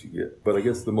comments you get. But I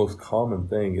guess the most common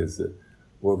thing is that,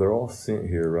 well, they're all sent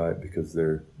here, right, because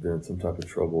they're in some type of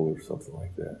trouble or something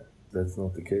like that. That's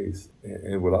not the case.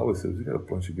 And what I always say is, we got a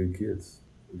bunch of good kids.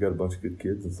 We got a bunch of good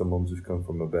kids, and some of them just come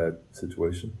from a bad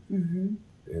situation.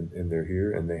 And they're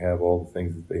here, and they have all the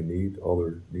things that they need. All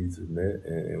their needs are met,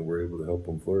 and we're able to help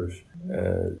them flourish.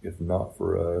 If not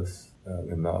for us,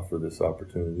 and not for this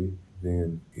opportunity,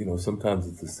 then, sometimes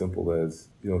it's as simple as,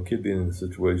 a kid being in a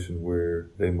situation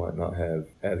where they might not have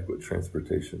adequate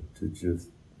transportation to just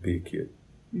be a kid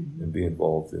and be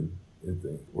involved in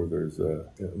things, where there's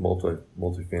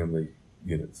multi-family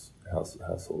units,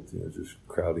 households, just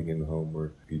crowding in the home,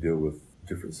 where you deal with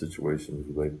different situations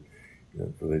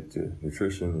related to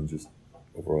nutrition and just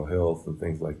overall health and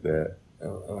things like that.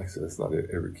 Like I said, it's not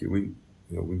every kid.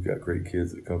 We've got great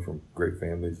kids that come from great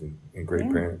families and great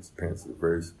parents that are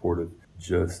very supportive.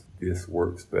 Just this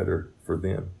works better for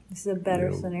them. This is a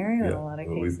better scenario in a lot of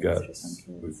cases.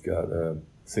 We've got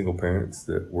single parents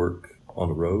that work on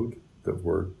the road, that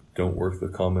don't work the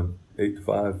common 8 to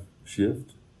 5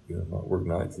 shift, not work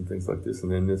nights and things like this.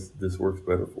 And then this works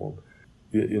better for them.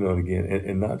 And again,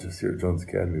 and not just here at Jones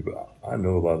Academy, but I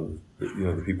know a lot of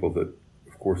the people that,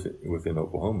 of course, within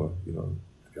Oklahoma,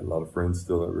 got a lot of friends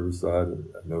still at Riverside.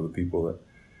 I know the people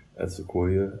at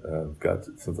Sequoia.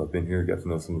 Since I've been here, got to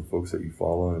know some of the folks that you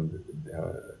follow and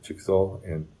Choctaw,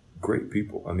 and great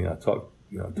people. I mean, I talk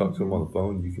to them on the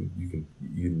phone.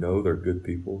 You know they're good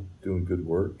people doing good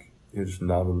work. Just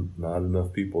not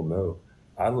enough people know.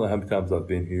 I don't know how many times I've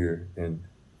been here and,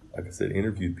 like I said,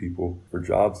 interviewed people for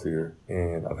jobs here,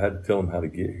 and I've had to tell them how to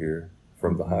get here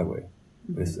from the highway.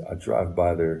 I drive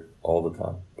by there all the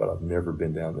time, but I've never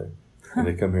been down there. And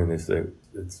they come here and they say,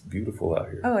 it's beautiful out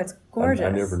here. Oh, it's gorgeous. I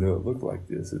never knew it looked like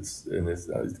this.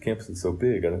 The campus is so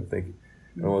big. I didn't think.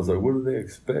 And I was like, what do they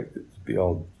expect? It to be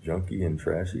all junky and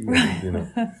trashy?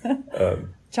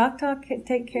 Choctaw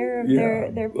take care of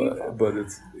their people. But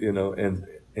it's,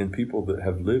 and people that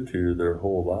have lived here their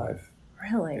whole life.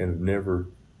 Really? And have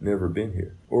never been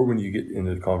here. Or when you get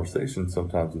into the conversation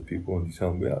sometimes with people and you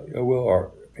tell them,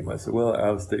 they might say,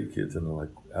 out-of-state kids. And they're like,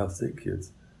 out-of-state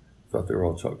kids? Thought they were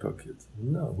all Choctaw kids.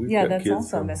 No, we've got that's kids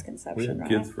also from, a misconception. We have right?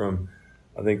 kids from,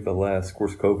 I think of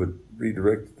course, COVID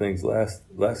redirected things last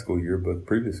school year, but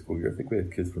previous school year, I think we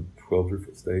had kids from 12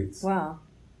 different states. Wow.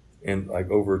 And like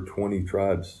over 20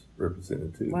 tribes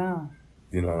represented too. Wow.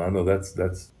 And I know that's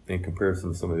in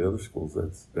comparison to some of the other schools,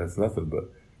 that's nothing. But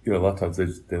a lot of times they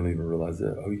don't even realize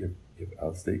that. Oh, you have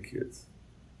out-of-state kids.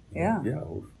 Yeah. Yeah,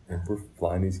 we're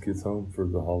flying these kids home for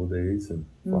the holidays and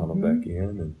flying them back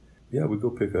in, and we go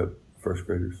pick up first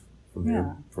graders from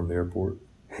the airport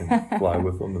and fly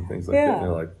with them and things like that. And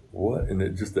they're like, what?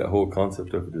 And just that whole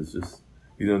concept of it is just,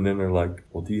 and then they're like,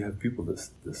 well, do you have people that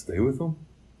stay with them?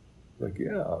 Like,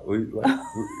 we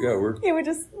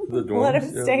just let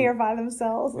them stay here by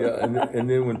themselves. And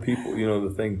then when people,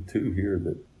 the thing too here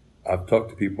that I've talked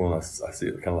to people and I see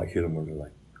it kind of like hit them where they're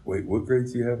like, wait, what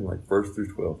grades do you have? I'm like, 1st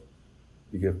through 12th.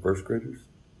 You have first graders?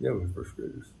 Yeah, we have first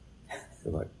graders.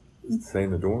 They're like, stay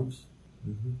in the dorms?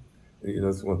 Mm-hmm.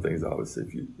 That's one thing I always say.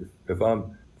 If I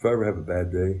ever have a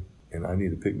bad day and I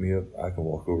need to pick me up, I can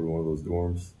walk over to one of those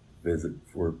dorms visit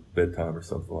for bedtime or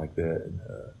something like that, and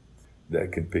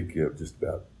that can pick you up just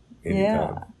about any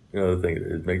time. The thing,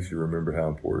 it makes you remember how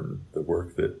important the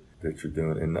work that you're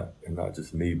doing, and not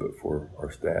just me, but for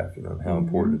our staff, and how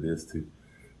important it is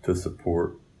to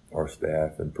support our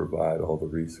staff and provide all the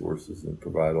resources and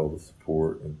provide all the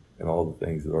support and all the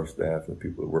things that our staff and the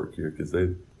people that work here, because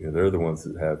they're the ones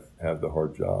that have the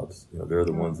hard jobs. They're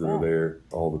the ones that are there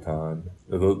all the time.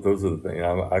 Those are the things.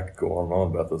 I could go on and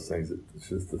on about those things. It's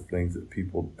just the things that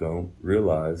people don't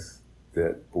realize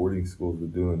that boarding schools are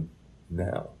doing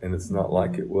now. And it's not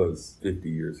like it was 50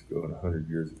 years ago and 100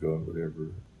 years ago and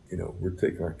whatever. We're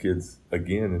taking our kids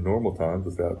again in normal times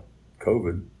without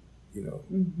COVID.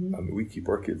 I mean, we keep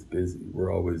our kids busy.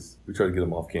 We try to get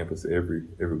them off campus every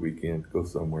weekend, go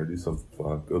somewhere, do something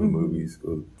fun, go to movies,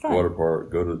 go to the water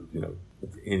park, go to,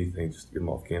 anything just to get them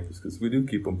off campus, because we do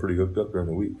keep them pretty hooked up during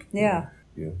the week. Yeah.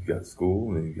 You got school,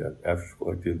 and then you got after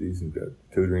school activities, and you got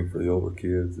tutoring for the older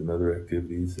kids and other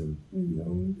activities, and,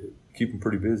 keep them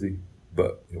pretty busy.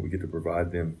 But, we get to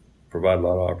provide a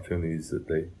lot of opportunities that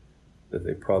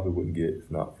they probably wouldn't get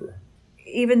if not for.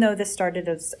 Even though this started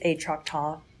as a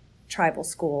Choctaw tribal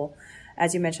school,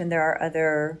 as you mentioned, there are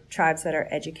other tribes that are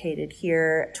educated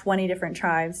here, 20 different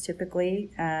tribes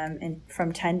typically,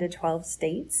 from 10 to 12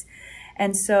 states.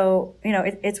 And so,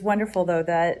 it's wonderful, though,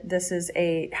 that this is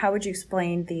how would you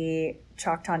explain the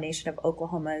Choctaw Nation of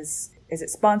Oklahoma's? Is it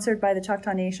sponsored by the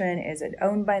Choctaw Nation? Is it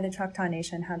owned by the Choctaw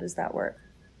Nation? How does that work?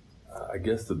 I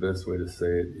guess the best way to say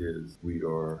it is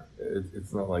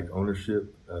it's not like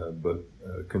ownership, but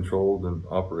controlled and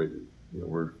operated.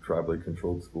 We're tribally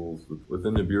controlled schools.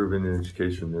 Within the Bureau of Indian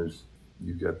Education,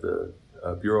 you've got the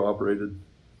Bureau operated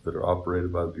that are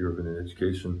operated by the Bureau of Indian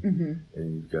Education,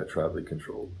 and you've got tribally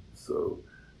controlled. So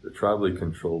the tribally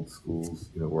controlled schools,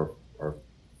 our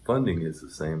funding is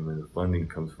the same. I mean, the funding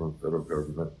comes from the federal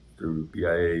government through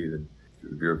BIA and through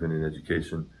the Bureau of Indian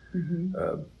Education.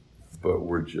 But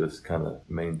we're just kind of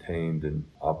maintained and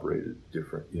operated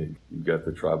different. You've got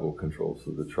the tribal control,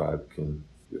 so the tribe can,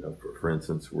 for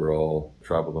instance, we're all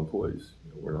tribal employees.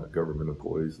 We're not government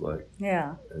employees like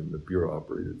in the Bureau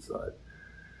operated side.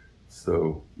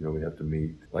 So, we have to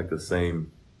meet like the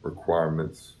same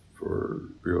requirements for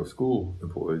Bureau school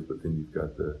employees, but then you've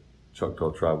got the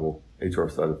Choctaw tribal HR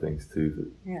side of things too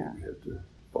that we have to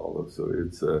follow. So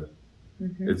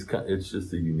it's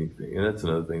just a unique thing. And that's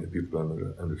another thing that people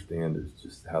don't understand is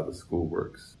just how the school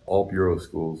works. All Bureau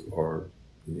schools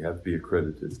you have to be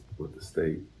accredited with the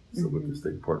state. So with the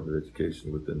State Department of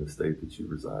Education within the state that you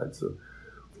reside. So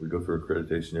we go through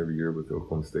accreditation every year with the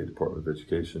Oklahoma State Department of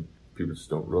Education. People just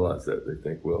don't realize that. They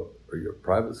think, well, are you a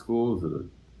private school? Is it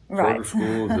a charter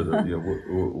school? Is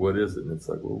it what is it? And it's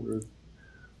like, well,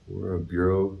 we're a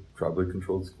Bureau tribally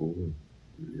controlled school, and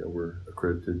we're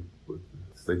accredited with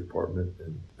the State Department.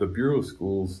 And the Bureau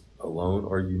schools alone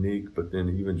are unique, but then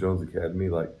even Jones Academy,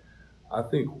 I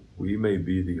think we may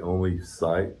be the only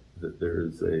site that there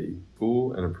is a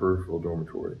school and a peripheral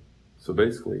dormitory. So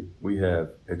basically, we have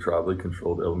a tribally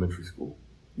controlled elementary school.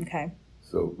 Okay.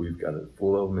 So we've got a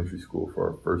full elementary school for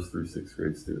our 1st through 6th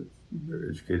grade students. They're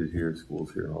educated here,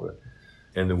 schools here and all that.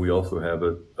 And then we also have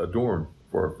a dorm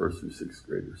for our 1st through 6th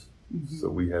graders. So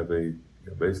we have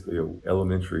basically an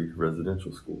elementary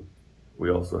residential school.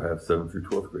 We also have 7th through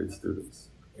 12th grade students,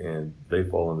 and they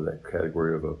fall into that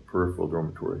category of a peripheral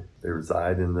dormitory. They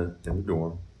reside in the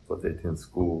dorm, but they attend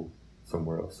school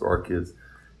somewhere else. So our kids,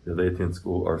 they attend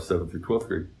school, our 7th through 12th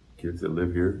grade kids that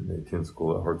live here, and they attend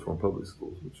school at Hartshorn Public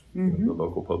Schools, which is the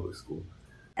local public school.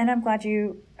 And I'm glad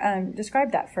you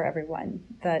described that for everyone,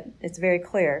 that it's very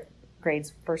clear.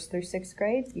 Grades 1st through 6th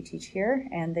grade, you teach here,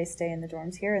 and they stay in the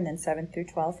dorms here, and then 7th through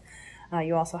 12th,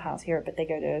 you also house here, but they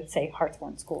go to, say,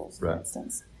 Hartshorn schools, for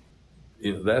instance.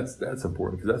 That's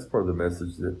important, because that's part of the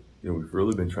message that we've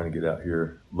really been trying to get out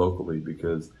here locally,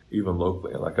 because even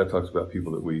locally, like I talked about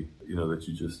people that that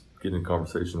you just get in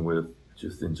conversation with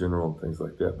just in general and things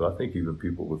like that. But I think even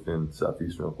people within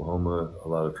southeastern Oklahoma, a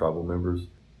lot of tribal members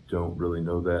don't really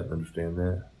know that and understand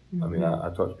that. I mean, I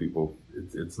talk to people,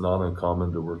 it's not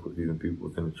uncommon to work with even people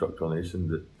within the Choctaw Nation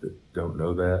that don't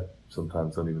know that,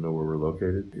 sometimes don't even know where we're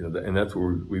located. And that's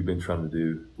what we've been trying to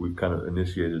do. We've kind of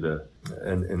initiated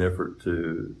an effort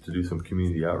to do some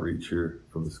community outreach here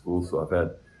from the school. So I've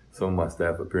had some of my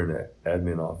staff up here in the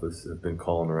admin office have been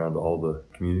calling around to all the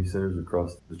community centers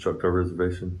across the Choctaw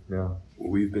Reservation now. What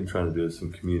we've been trying to do is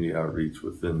some community outreach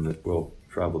within the 12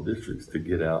 tribal districts to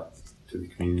get out to the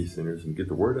community centers and get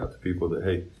the word out to people that,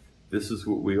 hey, this is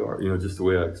what we are, just the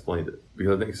way I explained it.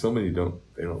 Because I think so many don't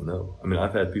know. I mean,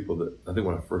 I've had people that, I think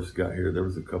when I first got here, there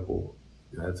was a couple,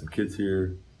 had some kids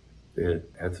here, they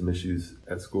had some issues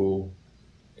at school,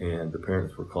 And the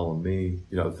parents were calling me.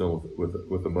 I was dealing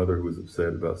with a mother who was upset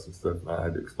about some stuff, and I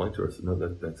had to explain to her. I said, "No,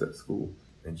 that's at school."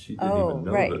 And she didn't even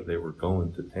know that they were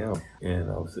going to town. And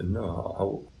I was saying,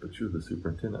 "No, but you're the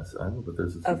superintendent." I said, "I know, but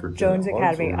there's a superintendent Jones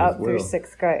Academy up through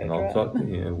 6th grade. And I'll talk to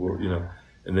him. Well,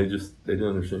 and they didn't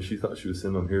understand. She thought she was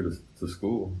sending them here to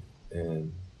school,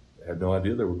 and had no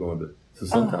idea they were going to. So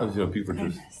sometimes, people are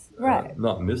just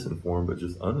not misinformed, but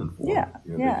just uninformed.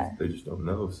 Yeah, they just don't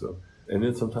know. So, and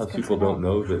then sometimes people don't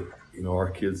know that,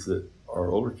 our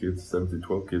older kids, 7 through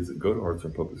 12 kids that go to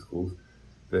Hartshorn Public Schools,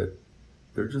 that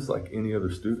they're just like any other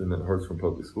student at Hartshorn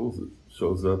Public Schools that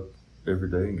shows up every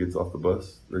day and gets off the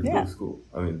bus ready to go to school.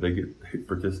 I mean, they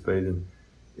participate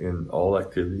in all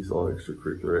activities, all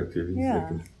extracurricular activities.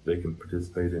 Yeah. They can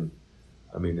participate in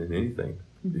anything.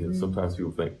 Mm-hmm. Sometimes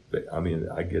people think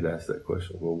I get asked that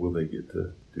question. Well, will they get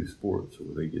to do sports, or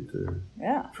will they get to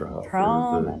try out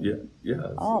prom?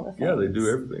 All the things. Yeah, they do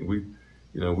everything.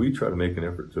 We try to make an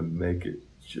effort to make it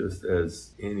just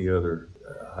as any other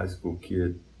high school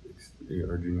kid,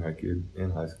 or junior high kid in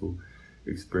high school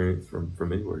experience from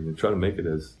anywhere. Try to make it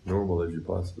as normal as you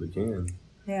possibly can.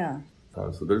 Yeah.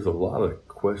 So there's a lot of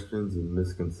questions and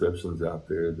misconceptions out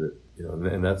there that,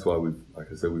 and that's why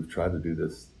we've tried to do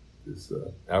this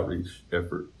outreach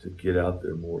effort to get out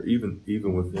there more, even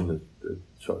within the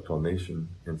Choctaw Nation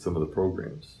and some of the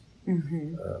programs.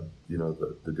 Mm-hmm.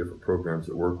 The different programs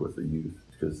that work with the youth,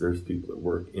 because there's people that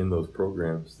work in those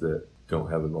programs that don't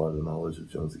have a lot of knowledge of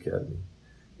Jones Academy.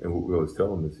 And what we always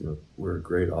tell them is, we're a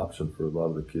great option for a lot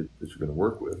of the kids that you're going to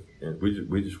work with, and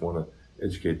we just want to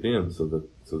educate them so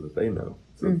that they know,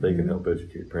 so that they can help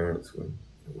educate parents when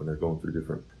they're going through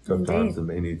different tough times and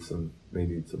may need some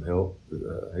help.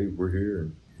 Hey, we're here,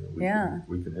 and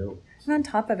we can help. And on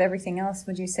top of everything else,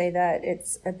 would you say that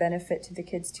it's a benefit to the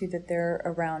kids too that they're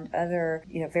around other,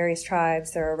 various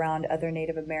tribes, they're around other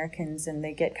Native Americans, and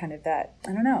they get kind of that,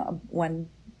 one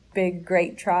big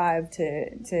great tribe to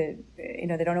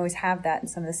they don't always have that in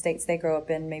some of the states they grow up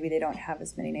in. Maybe they don't have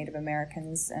as many Native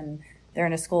Americans, and they're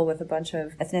in a school with a bunch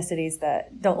of ethnicities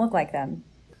that don't look like them.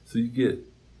 So you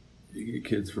get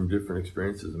kids from different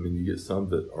experiences. You get some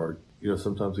that are,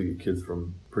 sometimes we get kids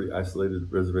from pretty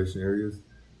isolated reservation areas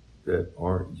that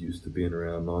aren't used to being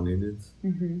around non-Indians.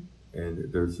 Mm-hmm.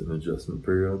 And there's an adjustment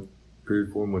period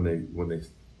for them when they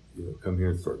come here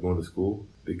and start going to school,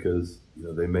 because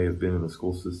they may have been in a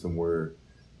school system where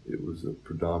it was a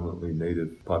predominantly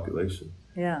Native population.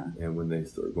 Yeah. And when they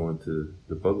start going to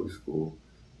the public school,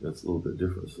 that's a little bit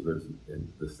different. So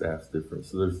and the staff's different.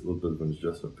 So there's a little bit of an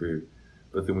adjustment period.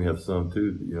 But then we have some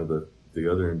too,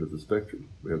 the other end of the spectrum.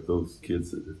 We have those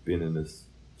kids that have been in this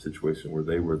situation where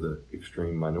they were the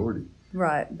extreme minority.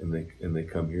 Right. And they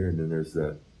come here, and then there's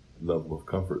that level of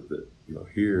comfort that,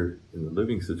 here in the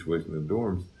living situation in the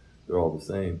dorms, they're all the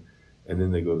same. And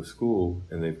then they go to school,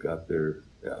 and they've got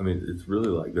it's really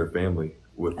like their family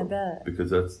with them. I bet. Because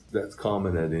that's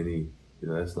common at any,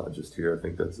 that's not just here. I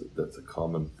think that's a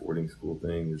common boarding school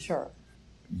thing. Sure.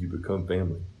 You become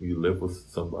family. You live with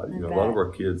somebody. A lot of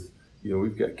our kids,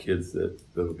 we've got kids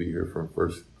that'll be here from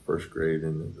first grade,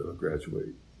 and they'll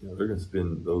graduate. They're going to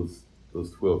spend those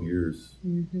 12 years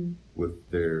with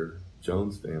their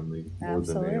Jones family more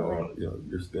than they are.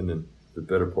 You're spending the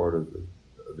better part of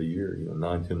the year,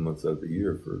 9-10 months out of the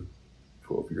year for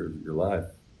 12 years of your life.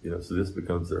 So this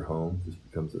becomes their home. This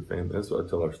becomes their family. That's what I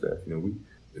tell our staff. We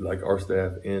like our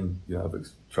staff, and I've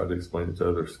tried to explain it to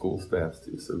other school staffs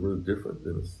too. So we're different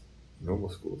than normal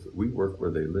schools. We work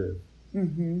where they live.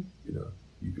 Mm-hmm.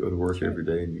 You go to work every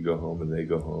day, and you go home, and they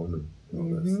go home, and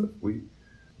all that stuff.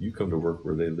 You come to work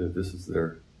where they live. This is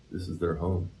their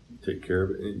home. You take care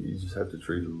of it, and you just have to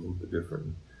treat it a little bit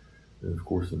different. And of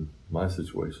course, in my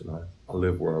situation, I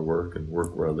live where I work and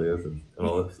work where I live, and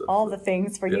all that stuff. All the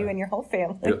things for you and your whole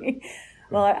family. Yep.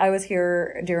 Well, I was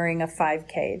here during a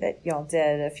 5K that y'all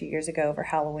did a few years ago for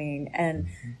Halloween, and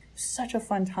such a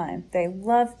fun time. They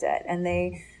loved it, and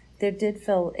it did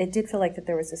feel like that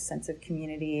there was a sense of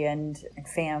community and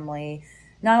family,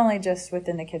 not only just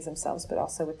within the kids themselves, but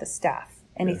also with the staff.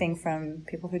 Anything from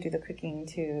people who do the cooking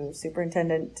to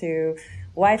superintendent to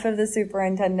wife of the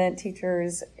superintendent,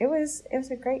 teachers. It was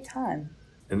a great time.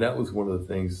 And that was one of the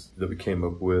things that we came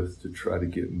up with to try to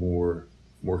get more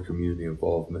community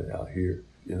involvement out here.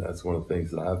 That's one of the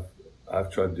things that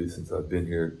I've tried to do since I've been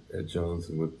here at Jones,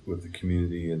 and with the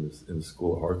community and the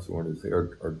school at Hartshorn, is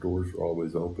our doors are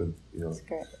always open. That's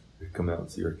great. We come out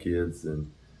and see our kids,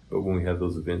 but when we have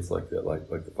those events like that, like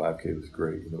the 5K was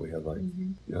great. We had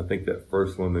I think that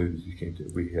first one that you came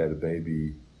to, we had a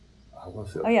baby. I want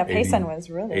to say Payson was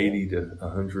really 80 to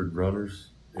 100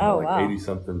 runners. Wow. 80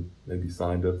 something maybe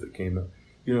signed up that came up.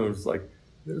 It's like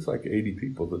there's like 80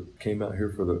 people that came out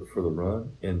here for the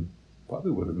run, and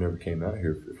probably would have never came out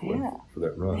here if it wasn't for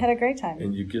that run. I had a great time.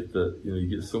 And you get you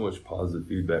get so much positive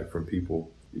feedback from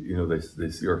people. You know, they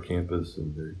see our campus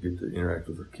and they get to interact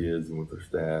with their kids and with their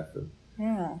staff, and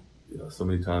you know, so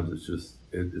many times it's just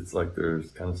it's like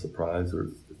there's kind of surprise, or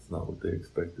it's not what they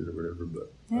expected or whatever.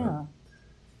 But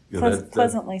you know,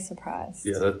 pleasantly surprised.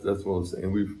 Yeah, that's what I was saying.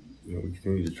 And we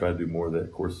continue to try to do more of that.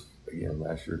 Of course, again,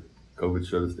 last year COVID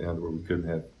shut us down to where we couldn't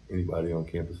have anybody on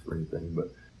campus for anything. But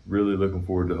really looking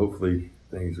forward to, hopefully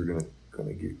things are going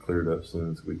to get cleared up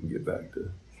soon so we can get back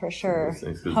to for sure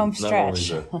home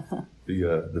stretch. Not only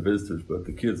the visitors, but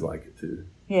the kids like it too.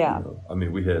 Yeah. You know, I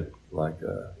mean, we had like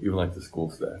even like the school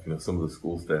staff. You know, some of the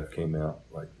school staff came out,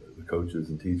 like the coaches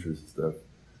and teachers and stuff,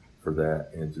 for that,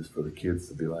 and just for the kids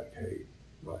to be like, hey,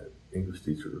 my English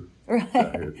teacher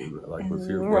out here, like, was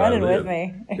here running with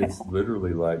me. It's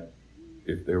literally like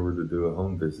if they were to do a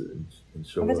home visit and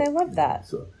show but up. I love that.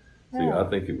 So yeah, I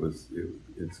think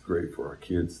it's great for our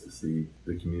kids to see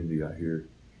the community out here.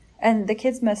 And the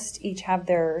kids must each have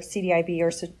their CDIB or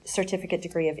certificate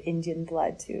degree of Indian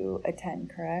blood to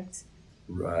attend, correct?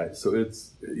 Right. So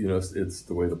it's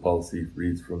the way the policy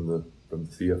reads from the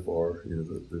CFR. You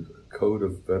know, there's a code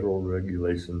of federal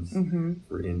regulations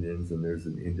for Indians, and there's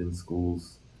an Indian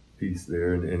schools piece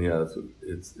there, and yeah,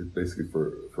 it's basically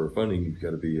for funding. You've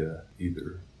got to be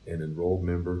either an enrolled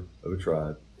member of a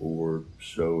tribe or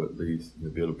show at least,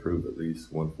 be able to prove at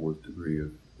least 1/4 degree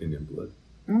of Indian blood.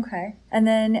 Okay. And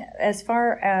then as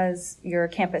far as your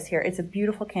campus here, it's a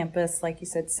beautiful campus, like you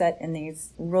said, set in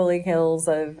these rolling hills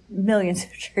of millions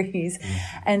of trees.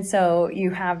 And so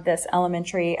you have this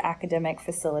elementary academic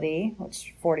facility,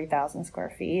 which 40,000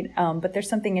 square feet. But there's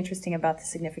something interesting about the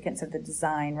significance of the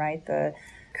design, right? The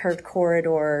curved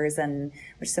corridors, and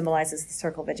which symbolizes the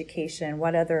circle of education.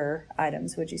 What other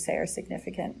items would you say are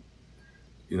significant?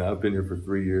 I've been here for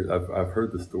 3 years. I've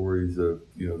heard the stories of,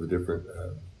 the different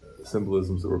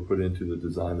symbolisms that were put into the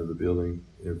design of the building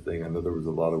and everything. I know there was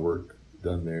a lot of work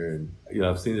done there, and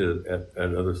I've seen it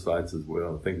at other sites as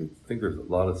well. I think there's a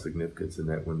lot of significance in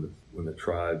that when the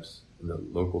tribes and the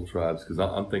local tribes, because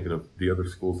I'm thinking of the other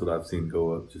schools that I've seen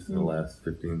go up just in the last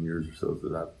 15 years or so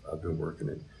that I've been working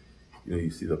in.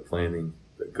 You see the planning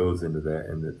that goes into that,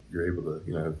 and that you're able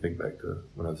to, think back to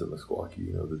when I was at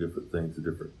Meskwaki, the different things, the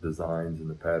different designs and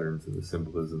the patterns and the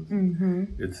symbolisms.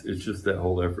 It's just that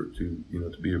whole effort to,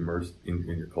 to be immersed in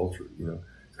your culture.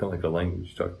 It's kind of like a language.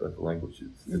 You talked about the language.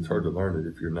 It's hard to learn it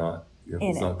if you're not, if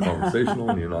it's not conversational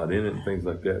and you're not in it and things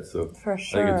like that. So for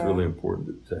sure. I think it's really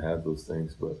important to have those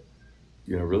things. But,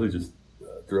 really just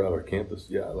throughout our campus,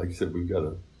 like you said, we've got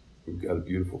a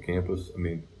beautiful campus. I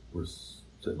mean, we're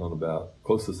sitting on about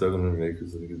close to 700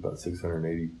 acres. I think it's about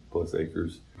 680 plus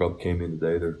acres. Probably came in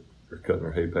today. They're cutting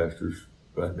our hay pastures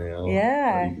right now.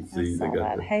 Yeah, you can see they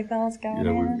got that hay bales going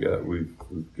in.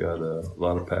 We've got a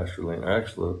lot of pasture land.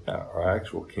 Our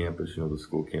actual campus, the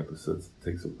school campus,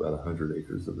 takes up about 100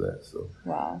 acres of that. So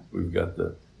wow, we've got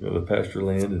the pasture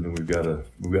land, and then we've got a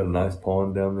nice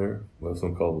pond down there. Well,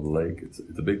 some call it a lake. It's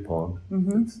a big pond.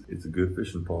 It's a good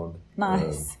fishing pond.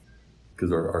 Nice.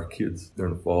 Because our kids,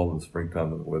 during the fall and the springtime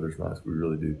when the weather's nice, we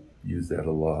really do use that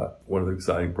a lot. One of the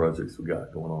exciting projects we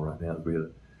got going on right now is we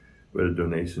had a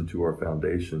donation to our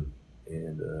foundation,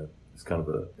 and it's kind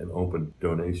of an open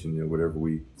donation, whatever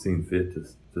we seem fit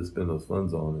to spend those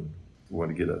funds on. And we want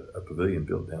to get a pavilion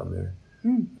built down there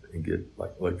and get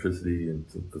like electricity and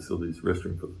some facilities,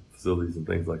 restroom facilities and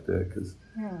things like that. Because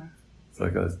it's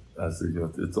like I said,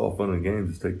 it's all fun and games.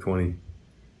 Just take 20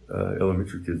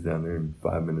 elementary kids down there, and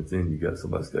 5 minutes in,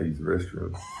 somebody's got to use the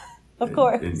restroom. Of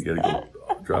course. And you got to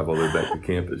go drive all the way back to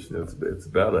campus. It's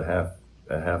about a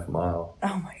half mile.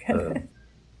 Oh my goodness.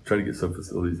 Try to get some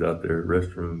facilities out there,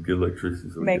 restroom, get electricity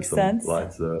so we Makes get some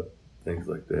lights up, things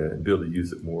like that, and be able to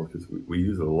use it more, because we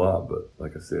use it a lot. But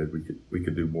like I said, we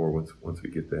could do more once we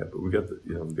get that. But we got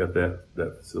we got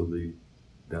that facility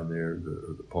down there,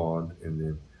 the pond, and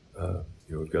then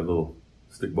we've got a little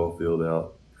stickball field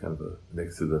out kind of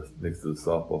next to the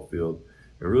softball field,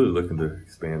 and really looking to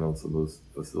expand on some of those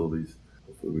facilities.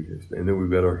 Hopefully we can expand. And then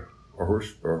we've got our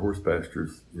horse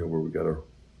pastures, where we got our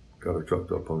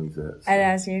Choctaw ponies at. So. And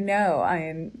as you know, I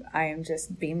am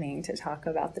just beaming to talk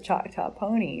about the Choctaw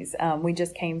ponies. We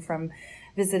just came from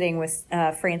visiting with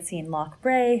Francine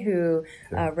Lockbray, who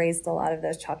raised a lot of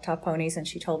those Choctaw ponies, and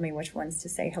she told me which ones to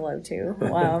say hello to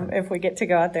if we get to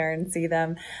go out there and see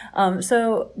them.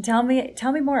 So tell me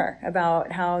more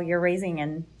about how you're raising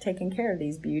and taking care of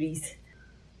these beauties.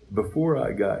 Before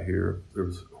I got here, there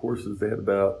was horses. They had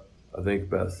about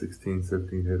 16,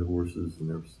 17 head of horses, and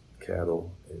there was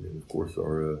cattle, and then of course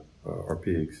our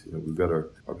pigs. We've got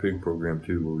our pig program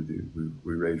too, where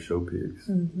we raise show pigs,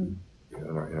 and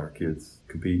our kids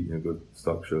compete, go to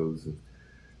stock shows, and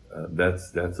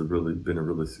that's been a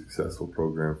really successful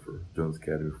program for Jones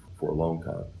Academy for a long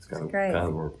time. It's kind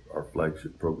of our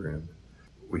flagship program.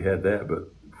 We had that,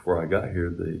 but before I got here,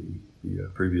 the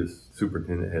previous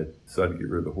superintendent had decided to get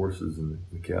rid of the horses and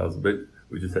the cows, but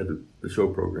we just had the show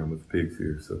program with the pigs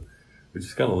here, so we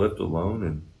just kind of left it alone.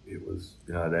 And it was,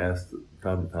 I'd asked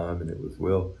time to time, and it was,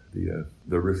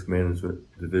 the risk management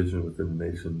division within the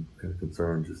nation kind of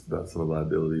concerned just about some of the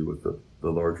liability with the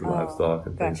larger livestock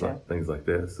and things like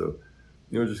that. So,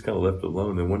 just kind of left it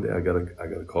alone. And one day I got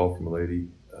a call from a lady,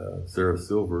 Sarah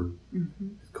Silver,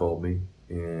 called me,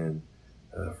 and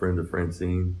a friend of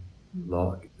Francine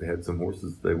Locke. They had some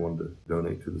horses they wanted to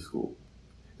donate to the school.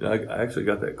 And I actually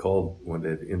got that call one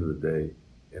day at the end of the day,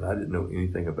 and I didn't know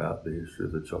anything about the history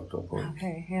of the Choctaw ponies.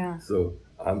 Okay, yeah. So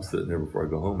I'm sitting there before I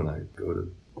go home, and I go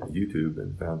to YouTube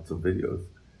and found some videos.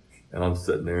 And I'm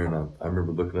sitting there, and I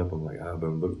remember looking up. I'm like, I've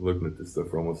been looking at this stuff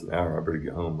for almost an hour. I better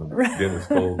get home when dinner's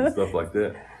cold and stuff like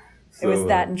that. So, it was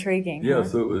that intriguing. Yeah, huh?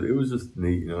 so it was just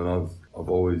neat, and I've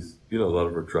always, a lot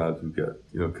of our tribes, we've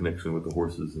got, connection with the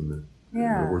horses and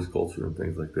the horse culture and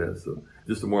things like that. So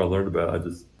just the more I learned about it, I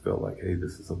just felt like, hey,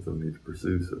 this is something we need to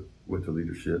pursue. So went to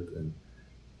leadership, and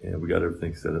we got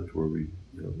everything set up to where we,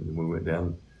 when we went down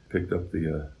and picked up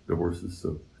the horses.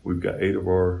 So we've got 8 of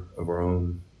our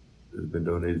own that have been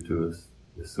donated to us.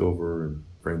 Silver and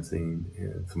Francine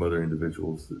and some other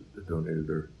individuals that donated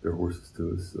their horses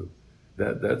to us. So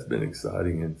that's been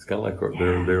exciting, and it's kind of like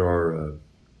there are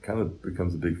kind of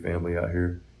becomes a big family out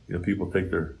here. People take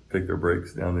their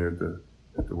breaks down there at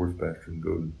the horse pasture and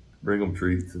go and bring them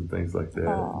treats and things like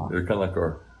that. They're kind of like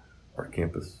our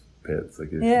campus pets, I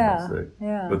guess you might say.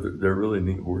 Yeah. But they're really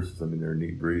neat horses. I mean, they're a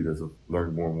neat breed. As I've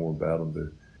learned more and more about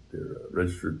them, they're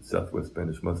registered Southwest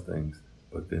Spanish Mustangs.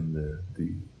 But then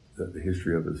the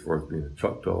history of it, as far as being a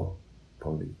Choctaw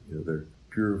pony, they're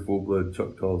pure full-blood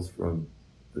Choctaws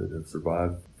that have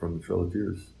survived from the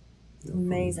Trail-of-Tears.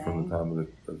 Amazing. From the time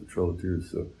of the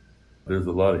Trail-of-Tears. So there's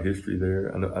a lot of history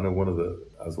there. I know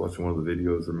I was watching one of the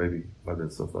videos, or maybe it might have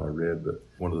been something I read, but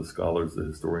one of the scholars, the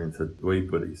historian, said, the way he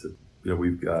put it, he said,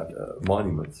 we've got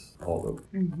monuments all over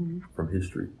from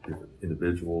history, different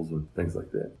individuals and things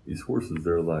like that. These horses,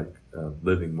 they're like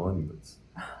living monuments.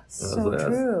 So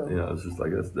true. It's just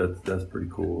like, that's pretty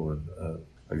cool. And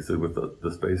like I said, with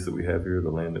the space that we have here,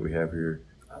 the land that we have here,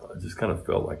 I just kind of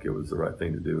felt like it was the right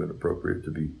thing to do and appropriate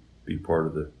to be part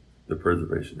of the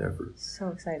preservation effort. So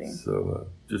exciting. So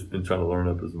just been trying to learn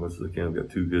up as much as I can. We've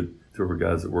got two of our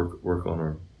guys that work on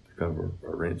our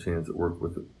ranch hands that work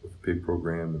with the pig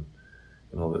program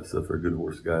and all that stuff. They're good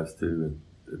horse guys too, and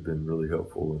they've been really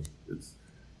helpful. And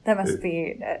that must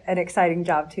be an exciting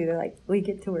job too. They're like, we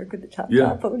get to work with the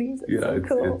Choctaw ponies. It's so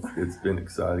cool. It's been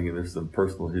exciting, and there's some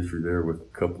personal history there with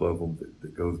a couple of them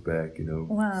that goes back.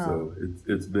 Wow. So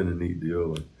it's been a neat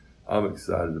deal, and I'm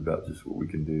excited about just what we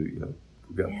can do.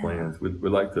 We've got plans. We'd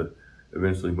like to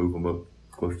eventually move them up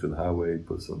close to the highway,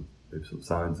 put maybe some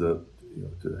signs up,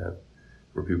 to have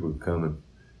where people can come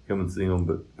and see them,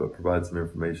 but provide some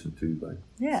information too,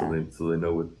 so they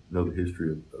know the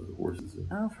history of the horses.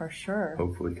 And for sure.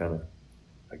 Hopefully, kind of,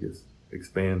 I guess,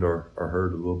 expand our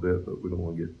herd a little bit, but we don't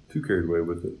want to get too carried away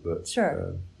with it. But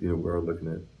sure, we are looking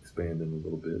at expanding a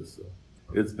little bit. So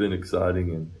it's been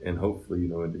exciting, and hopefully,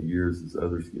 in the years as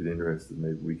others get interested,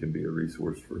 maybe we can be a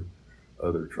resource for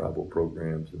other tribal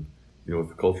programs. And with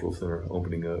the cultural center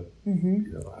opening up,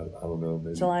 I don't know,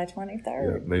 maybe July 23rd.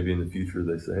 Yeah, maybe in the future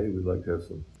they say, hey, we'd like to have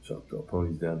some Choctaw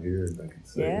ponies down here, and I can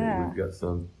say, hey, we've got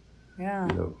some,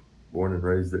 born and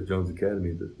raised at Jones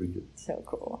Academy that we could. So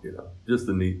cool. Just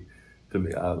a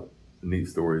neat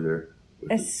story there.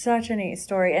 It's such a neat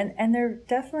story, and they're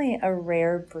definitely a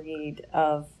rare breed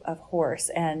of horse,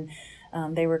 and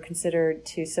they were considered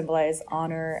to symbolize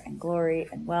honor and glory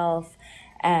and wealth.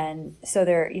 And so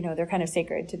they're kind of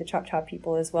sacred to the Choctaw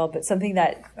people as well. But something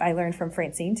that I learned from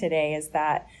Francine today is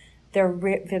that they're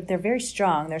very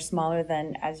strong. They're smaller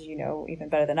than, as you know, even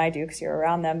better than I do because you're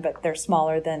around them, but they're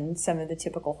smaller than some of the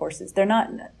typical horses. They're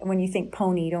not, when you think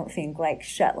pony, don't think like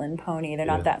Shetland pony. They're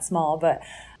not that small, but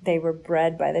they were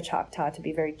bred by the Choctaw to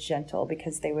be very gentle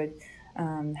because they would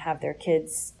have their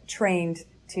kids trained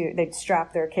they'd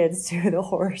strap their kids to the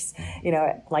horse,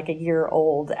 at like a year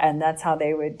old, and that's how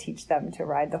they would teach them to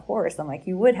ride the horse. I'm like,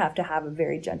 you would have to have a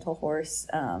very gentle horse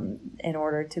in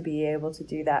order to be able to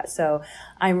do that. So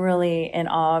I'm really in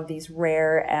awe of these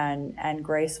rare and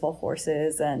graceful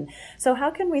horses. And so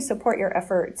how can we support your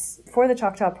efforts for the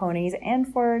Choctaw ponies and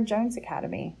for Jones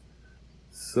Academy?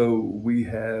 So we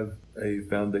have a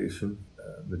foundation,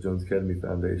 the Jones Academy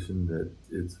Foundation, that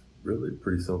it's really a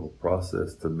pretty simple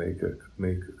process to make a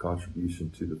contribution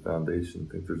to the foundation.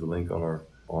 I think there's a link on our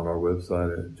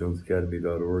website at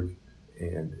jonesacademy.org.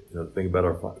 And the thing about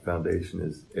our foundation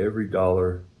is every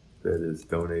dollar that is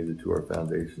donated to our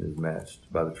foundation is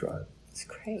matched by the tribe. It's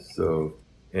great. So,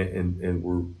 and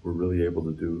we're really able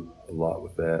to do a lot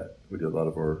with that. We do a lot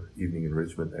of our evening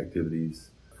enrichment activities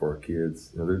for our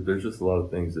kids. There's just a lot of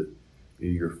things that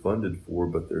you're funded for,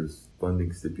 but there's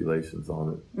funding stipulations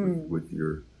on it with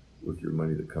your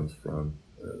money that comes from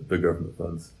the government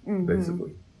funds,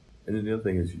 basically. And then the other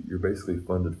thing is you're basically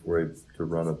funded to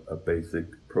run a basic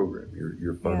program.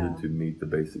 You're funded to meet the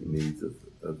basic needs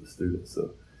of the students.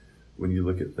 So when you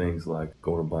look at things like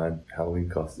going and buying Halloween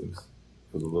costumes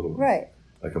for the little ones, right?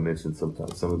 Like I mentioned,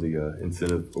 sometimes some of the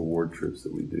incentive award trips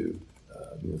that we do,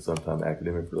 sometimes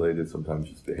academic related, sometimes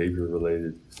just behavior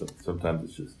related. Sometimes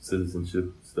it's just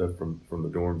citizenship stuff from the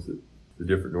dorms. That the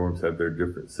different dorms have their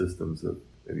different systems of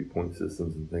maybe point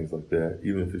systems and things like that.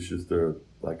 Even if it's just a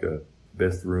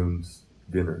best rooms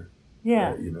dinner.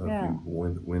 Yeah. If you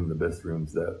win the best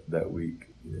rooms that week,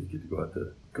 you get to go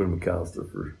to McAllister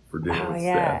for dinner with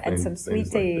staff. And some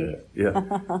sweet tea. Like yeah.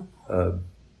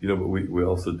 But we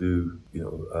also do,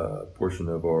 a portion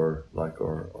of our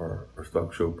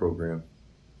stock show program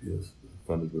is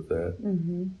funded with that.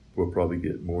 Mm-hmm. We'll probably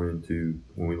get more into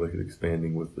when we look at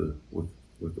expanding with the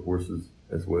horses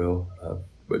as well.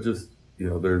 But just,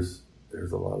 there's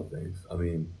a lot of things. I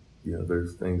mean,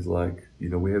 there's things like,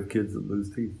 we have kids that lose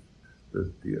teeth.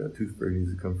 The tooth fairy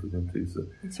needs to come for them too. So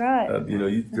that's right.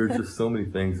 There's just so many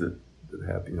things that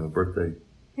happen. Birthday.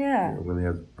 Yeah. When they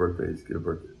have birthdays, get a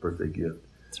birthday gift.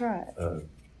 That's right.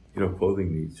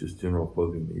 Clothing needs, just general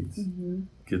clothing needs. Mm-hmm.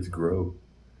 Kids grow.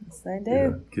 Yes, they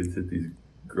do. Kids hit these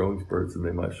growing spurts, and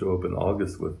they might show up in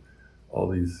August with all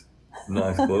these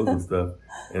nice clothes and stuff,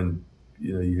 and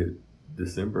you hit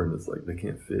December, and it's like they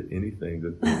can't fit anything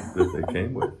that they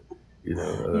came with.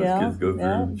 Kids go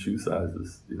through shoe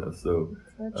sizes. So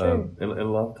and a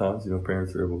lot of times,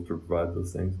 parents are able to provide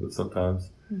those things, but sometimes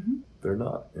they're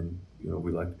not, and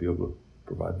we like to be able to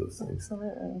provide those things.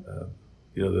 Absolutely.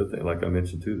 The other thing, like I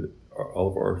mentioned too, that all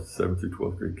of our 7th through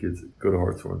 12th grade kids that go to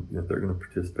Hartshorn, if they're going to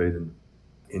participate in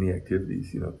any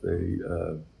activities, if they,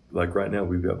 like right now,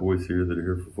 we've got boys here that are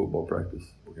here for football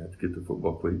practice. We're going to have to get their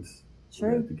football cleats.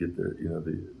 Sure. We have to get their,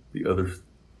 the other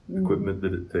equipment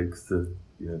that it takes to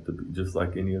be just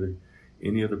like any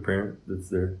other parent that's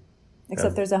there.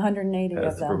 Except there's 180 of them.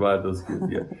 Has to provide those kids.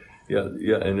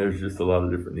 Yeah. And there's just a lot of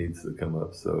different needs that come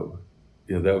up. So,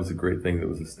 that was a great thing that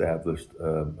was established,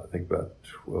 I think about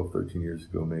 12, 13 years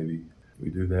ago, maybe. We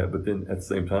do that. But then at the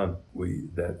same time,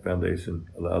 that foundation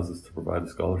allows us to provide a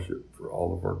scholarship for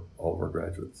all of our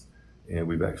graduates. And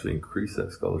we've actually increased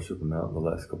that scholarship amount in the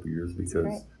last couple of years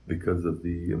because of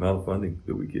the amount of funding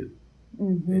that we get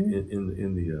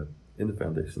in the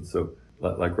foundation. So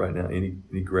like right now, any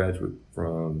graduate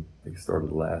from, I think, start of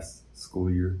the last school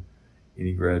year,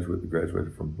 any graduate that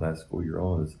graduated from last school year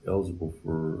on is eligible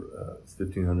for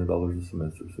 $1,500 a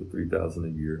semester, so $3,000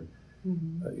 a year.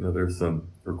 Mm-hmm. There's some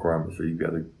requirements, so you've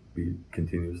got to be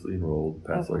continuously enrolled,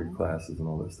 pass all your classes and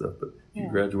all that stuff. But if you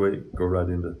graduate, go right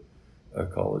into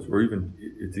college, or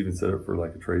it's even set up for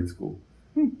like a trade school.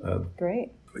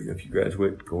 Great. But if you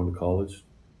graduate, go into college,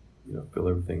 fill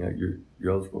everything out. You're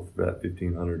eligible for that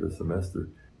 $1,500 a semester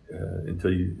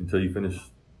until you finish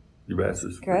your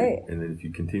bachelor's degree. Great. And then if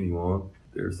you continue on,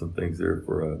 there's some things there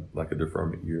for like a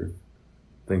deferment year.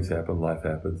 Things happen, life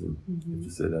happens, and you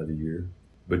just sit out a year.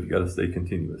 But you got to stay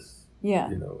continuous. Yeah.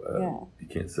 You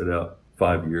can't sit out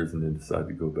 5 years and then decide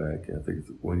to go back. And I think it's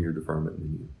a 1 year deferment, and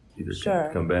then you either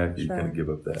come back or you kind of give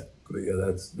up that. But yeah,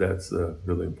 that's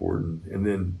really important. And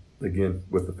then again,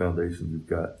 with the foundation,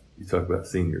 you talk about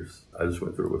seniors. I just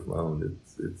went through it with my own.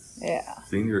 It's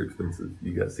senior expenses.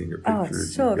 You got senior pictures.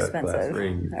 It's so you've got expensive. Class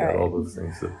ring. You've got all those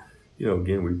things. So,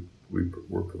 again,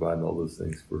 we're providing all those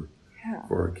things for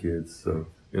our kids. So,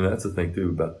 that's the thing too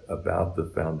about the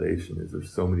foundation is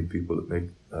there's so many people that make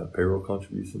payroll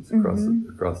contributions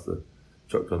across the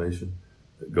Choctaw Nation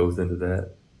that goes into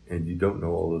that, and you don't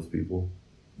know all those people.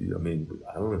 I don't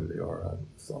know who they are.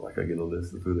 It's not like I get a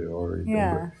list of who they are or anything.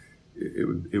 Yeah. But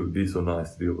it would be so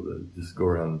nice to be able to just go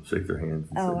around and shake their hands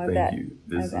and say thank you.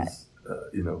 This is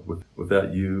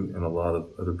without you and a lot of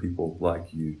other people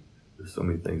like you, there's so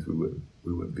many things we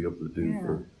wouldn't be able to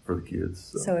do for the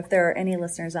kids. So if there are any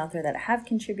listeners out there that have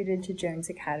contributed to Jones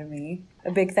Academy,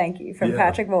 a big thank you from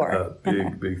Patrick Moore.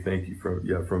 Big thank you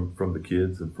from the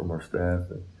kids and from our staff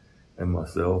and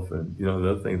myself. And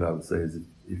another thing that I would say is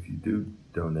if you do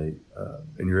donate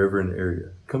and you're ever in the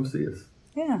area, come see us.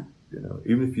 Yeah.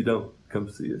 Even if you don't come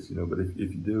see us, but if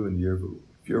you do, and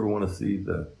if you ever want to see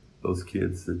those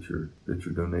kids that your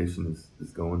donation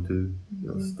is going to,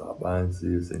 stop by and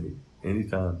see us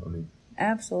anytime.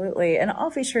 Absolutely. And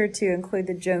I'll be sure to include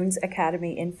the Jones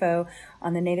Academy info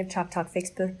on the Native Choctaw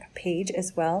Facebook page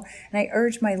as well. And I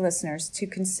urge my listeners to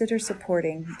consider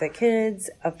supporting the kids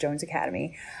of Jones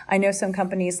Academy. I know some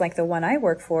companies like the one I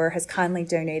work for has kindly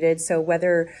donated. So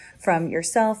whether from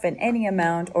yourself in any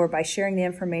amount or by sharing the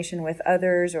information with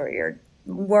others or your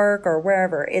work or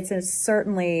wherever, it's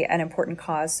certainly an important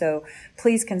cause. So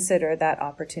please consider that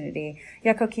opportunity.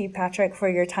 Yakoki, Patrick, for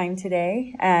your time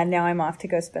today. And now I'm off to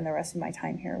go spend the rest of my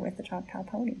time here with the Choctaw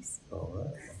ponies. All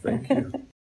right. Thank you.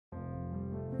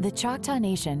 The Choctaw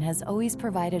Nation has always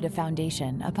provided a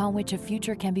foundation upon which a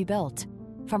future can be built.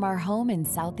 From our home in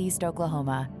southeast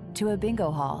Oklahoma to a bingo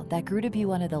hall that grew to be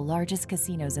one of the largest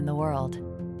casinos in the world.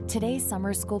 Today's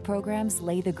summer school programs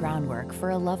lay the groundwork for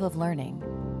a love of learning.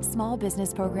 Small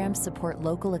business programs support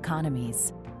local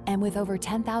economies. And with over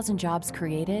 10,000 jobs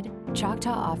created,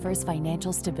 Choctaw offers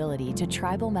financial stability to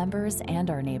tribal members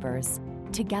and our neighbors.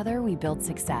 Together we build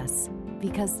success,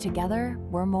 because together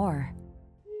we're more.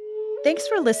 Thanks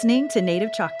for listening to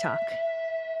Native Chalk Talk.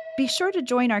 Be sure to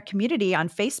join our community on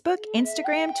Facebook,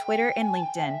 Instagram, Twitter, and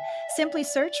LinkedIn. Simply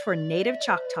search for Native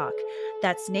Chalk Talk.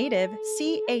 That's Native,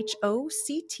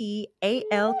 CHOCTALK.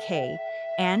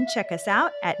 And check us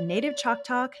out at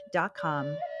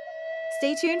nativechalktalk.com.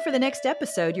 Stay tuned for the next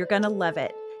episode. You're going to love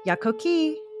it.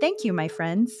 Yakoki. Thank you, my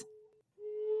friends.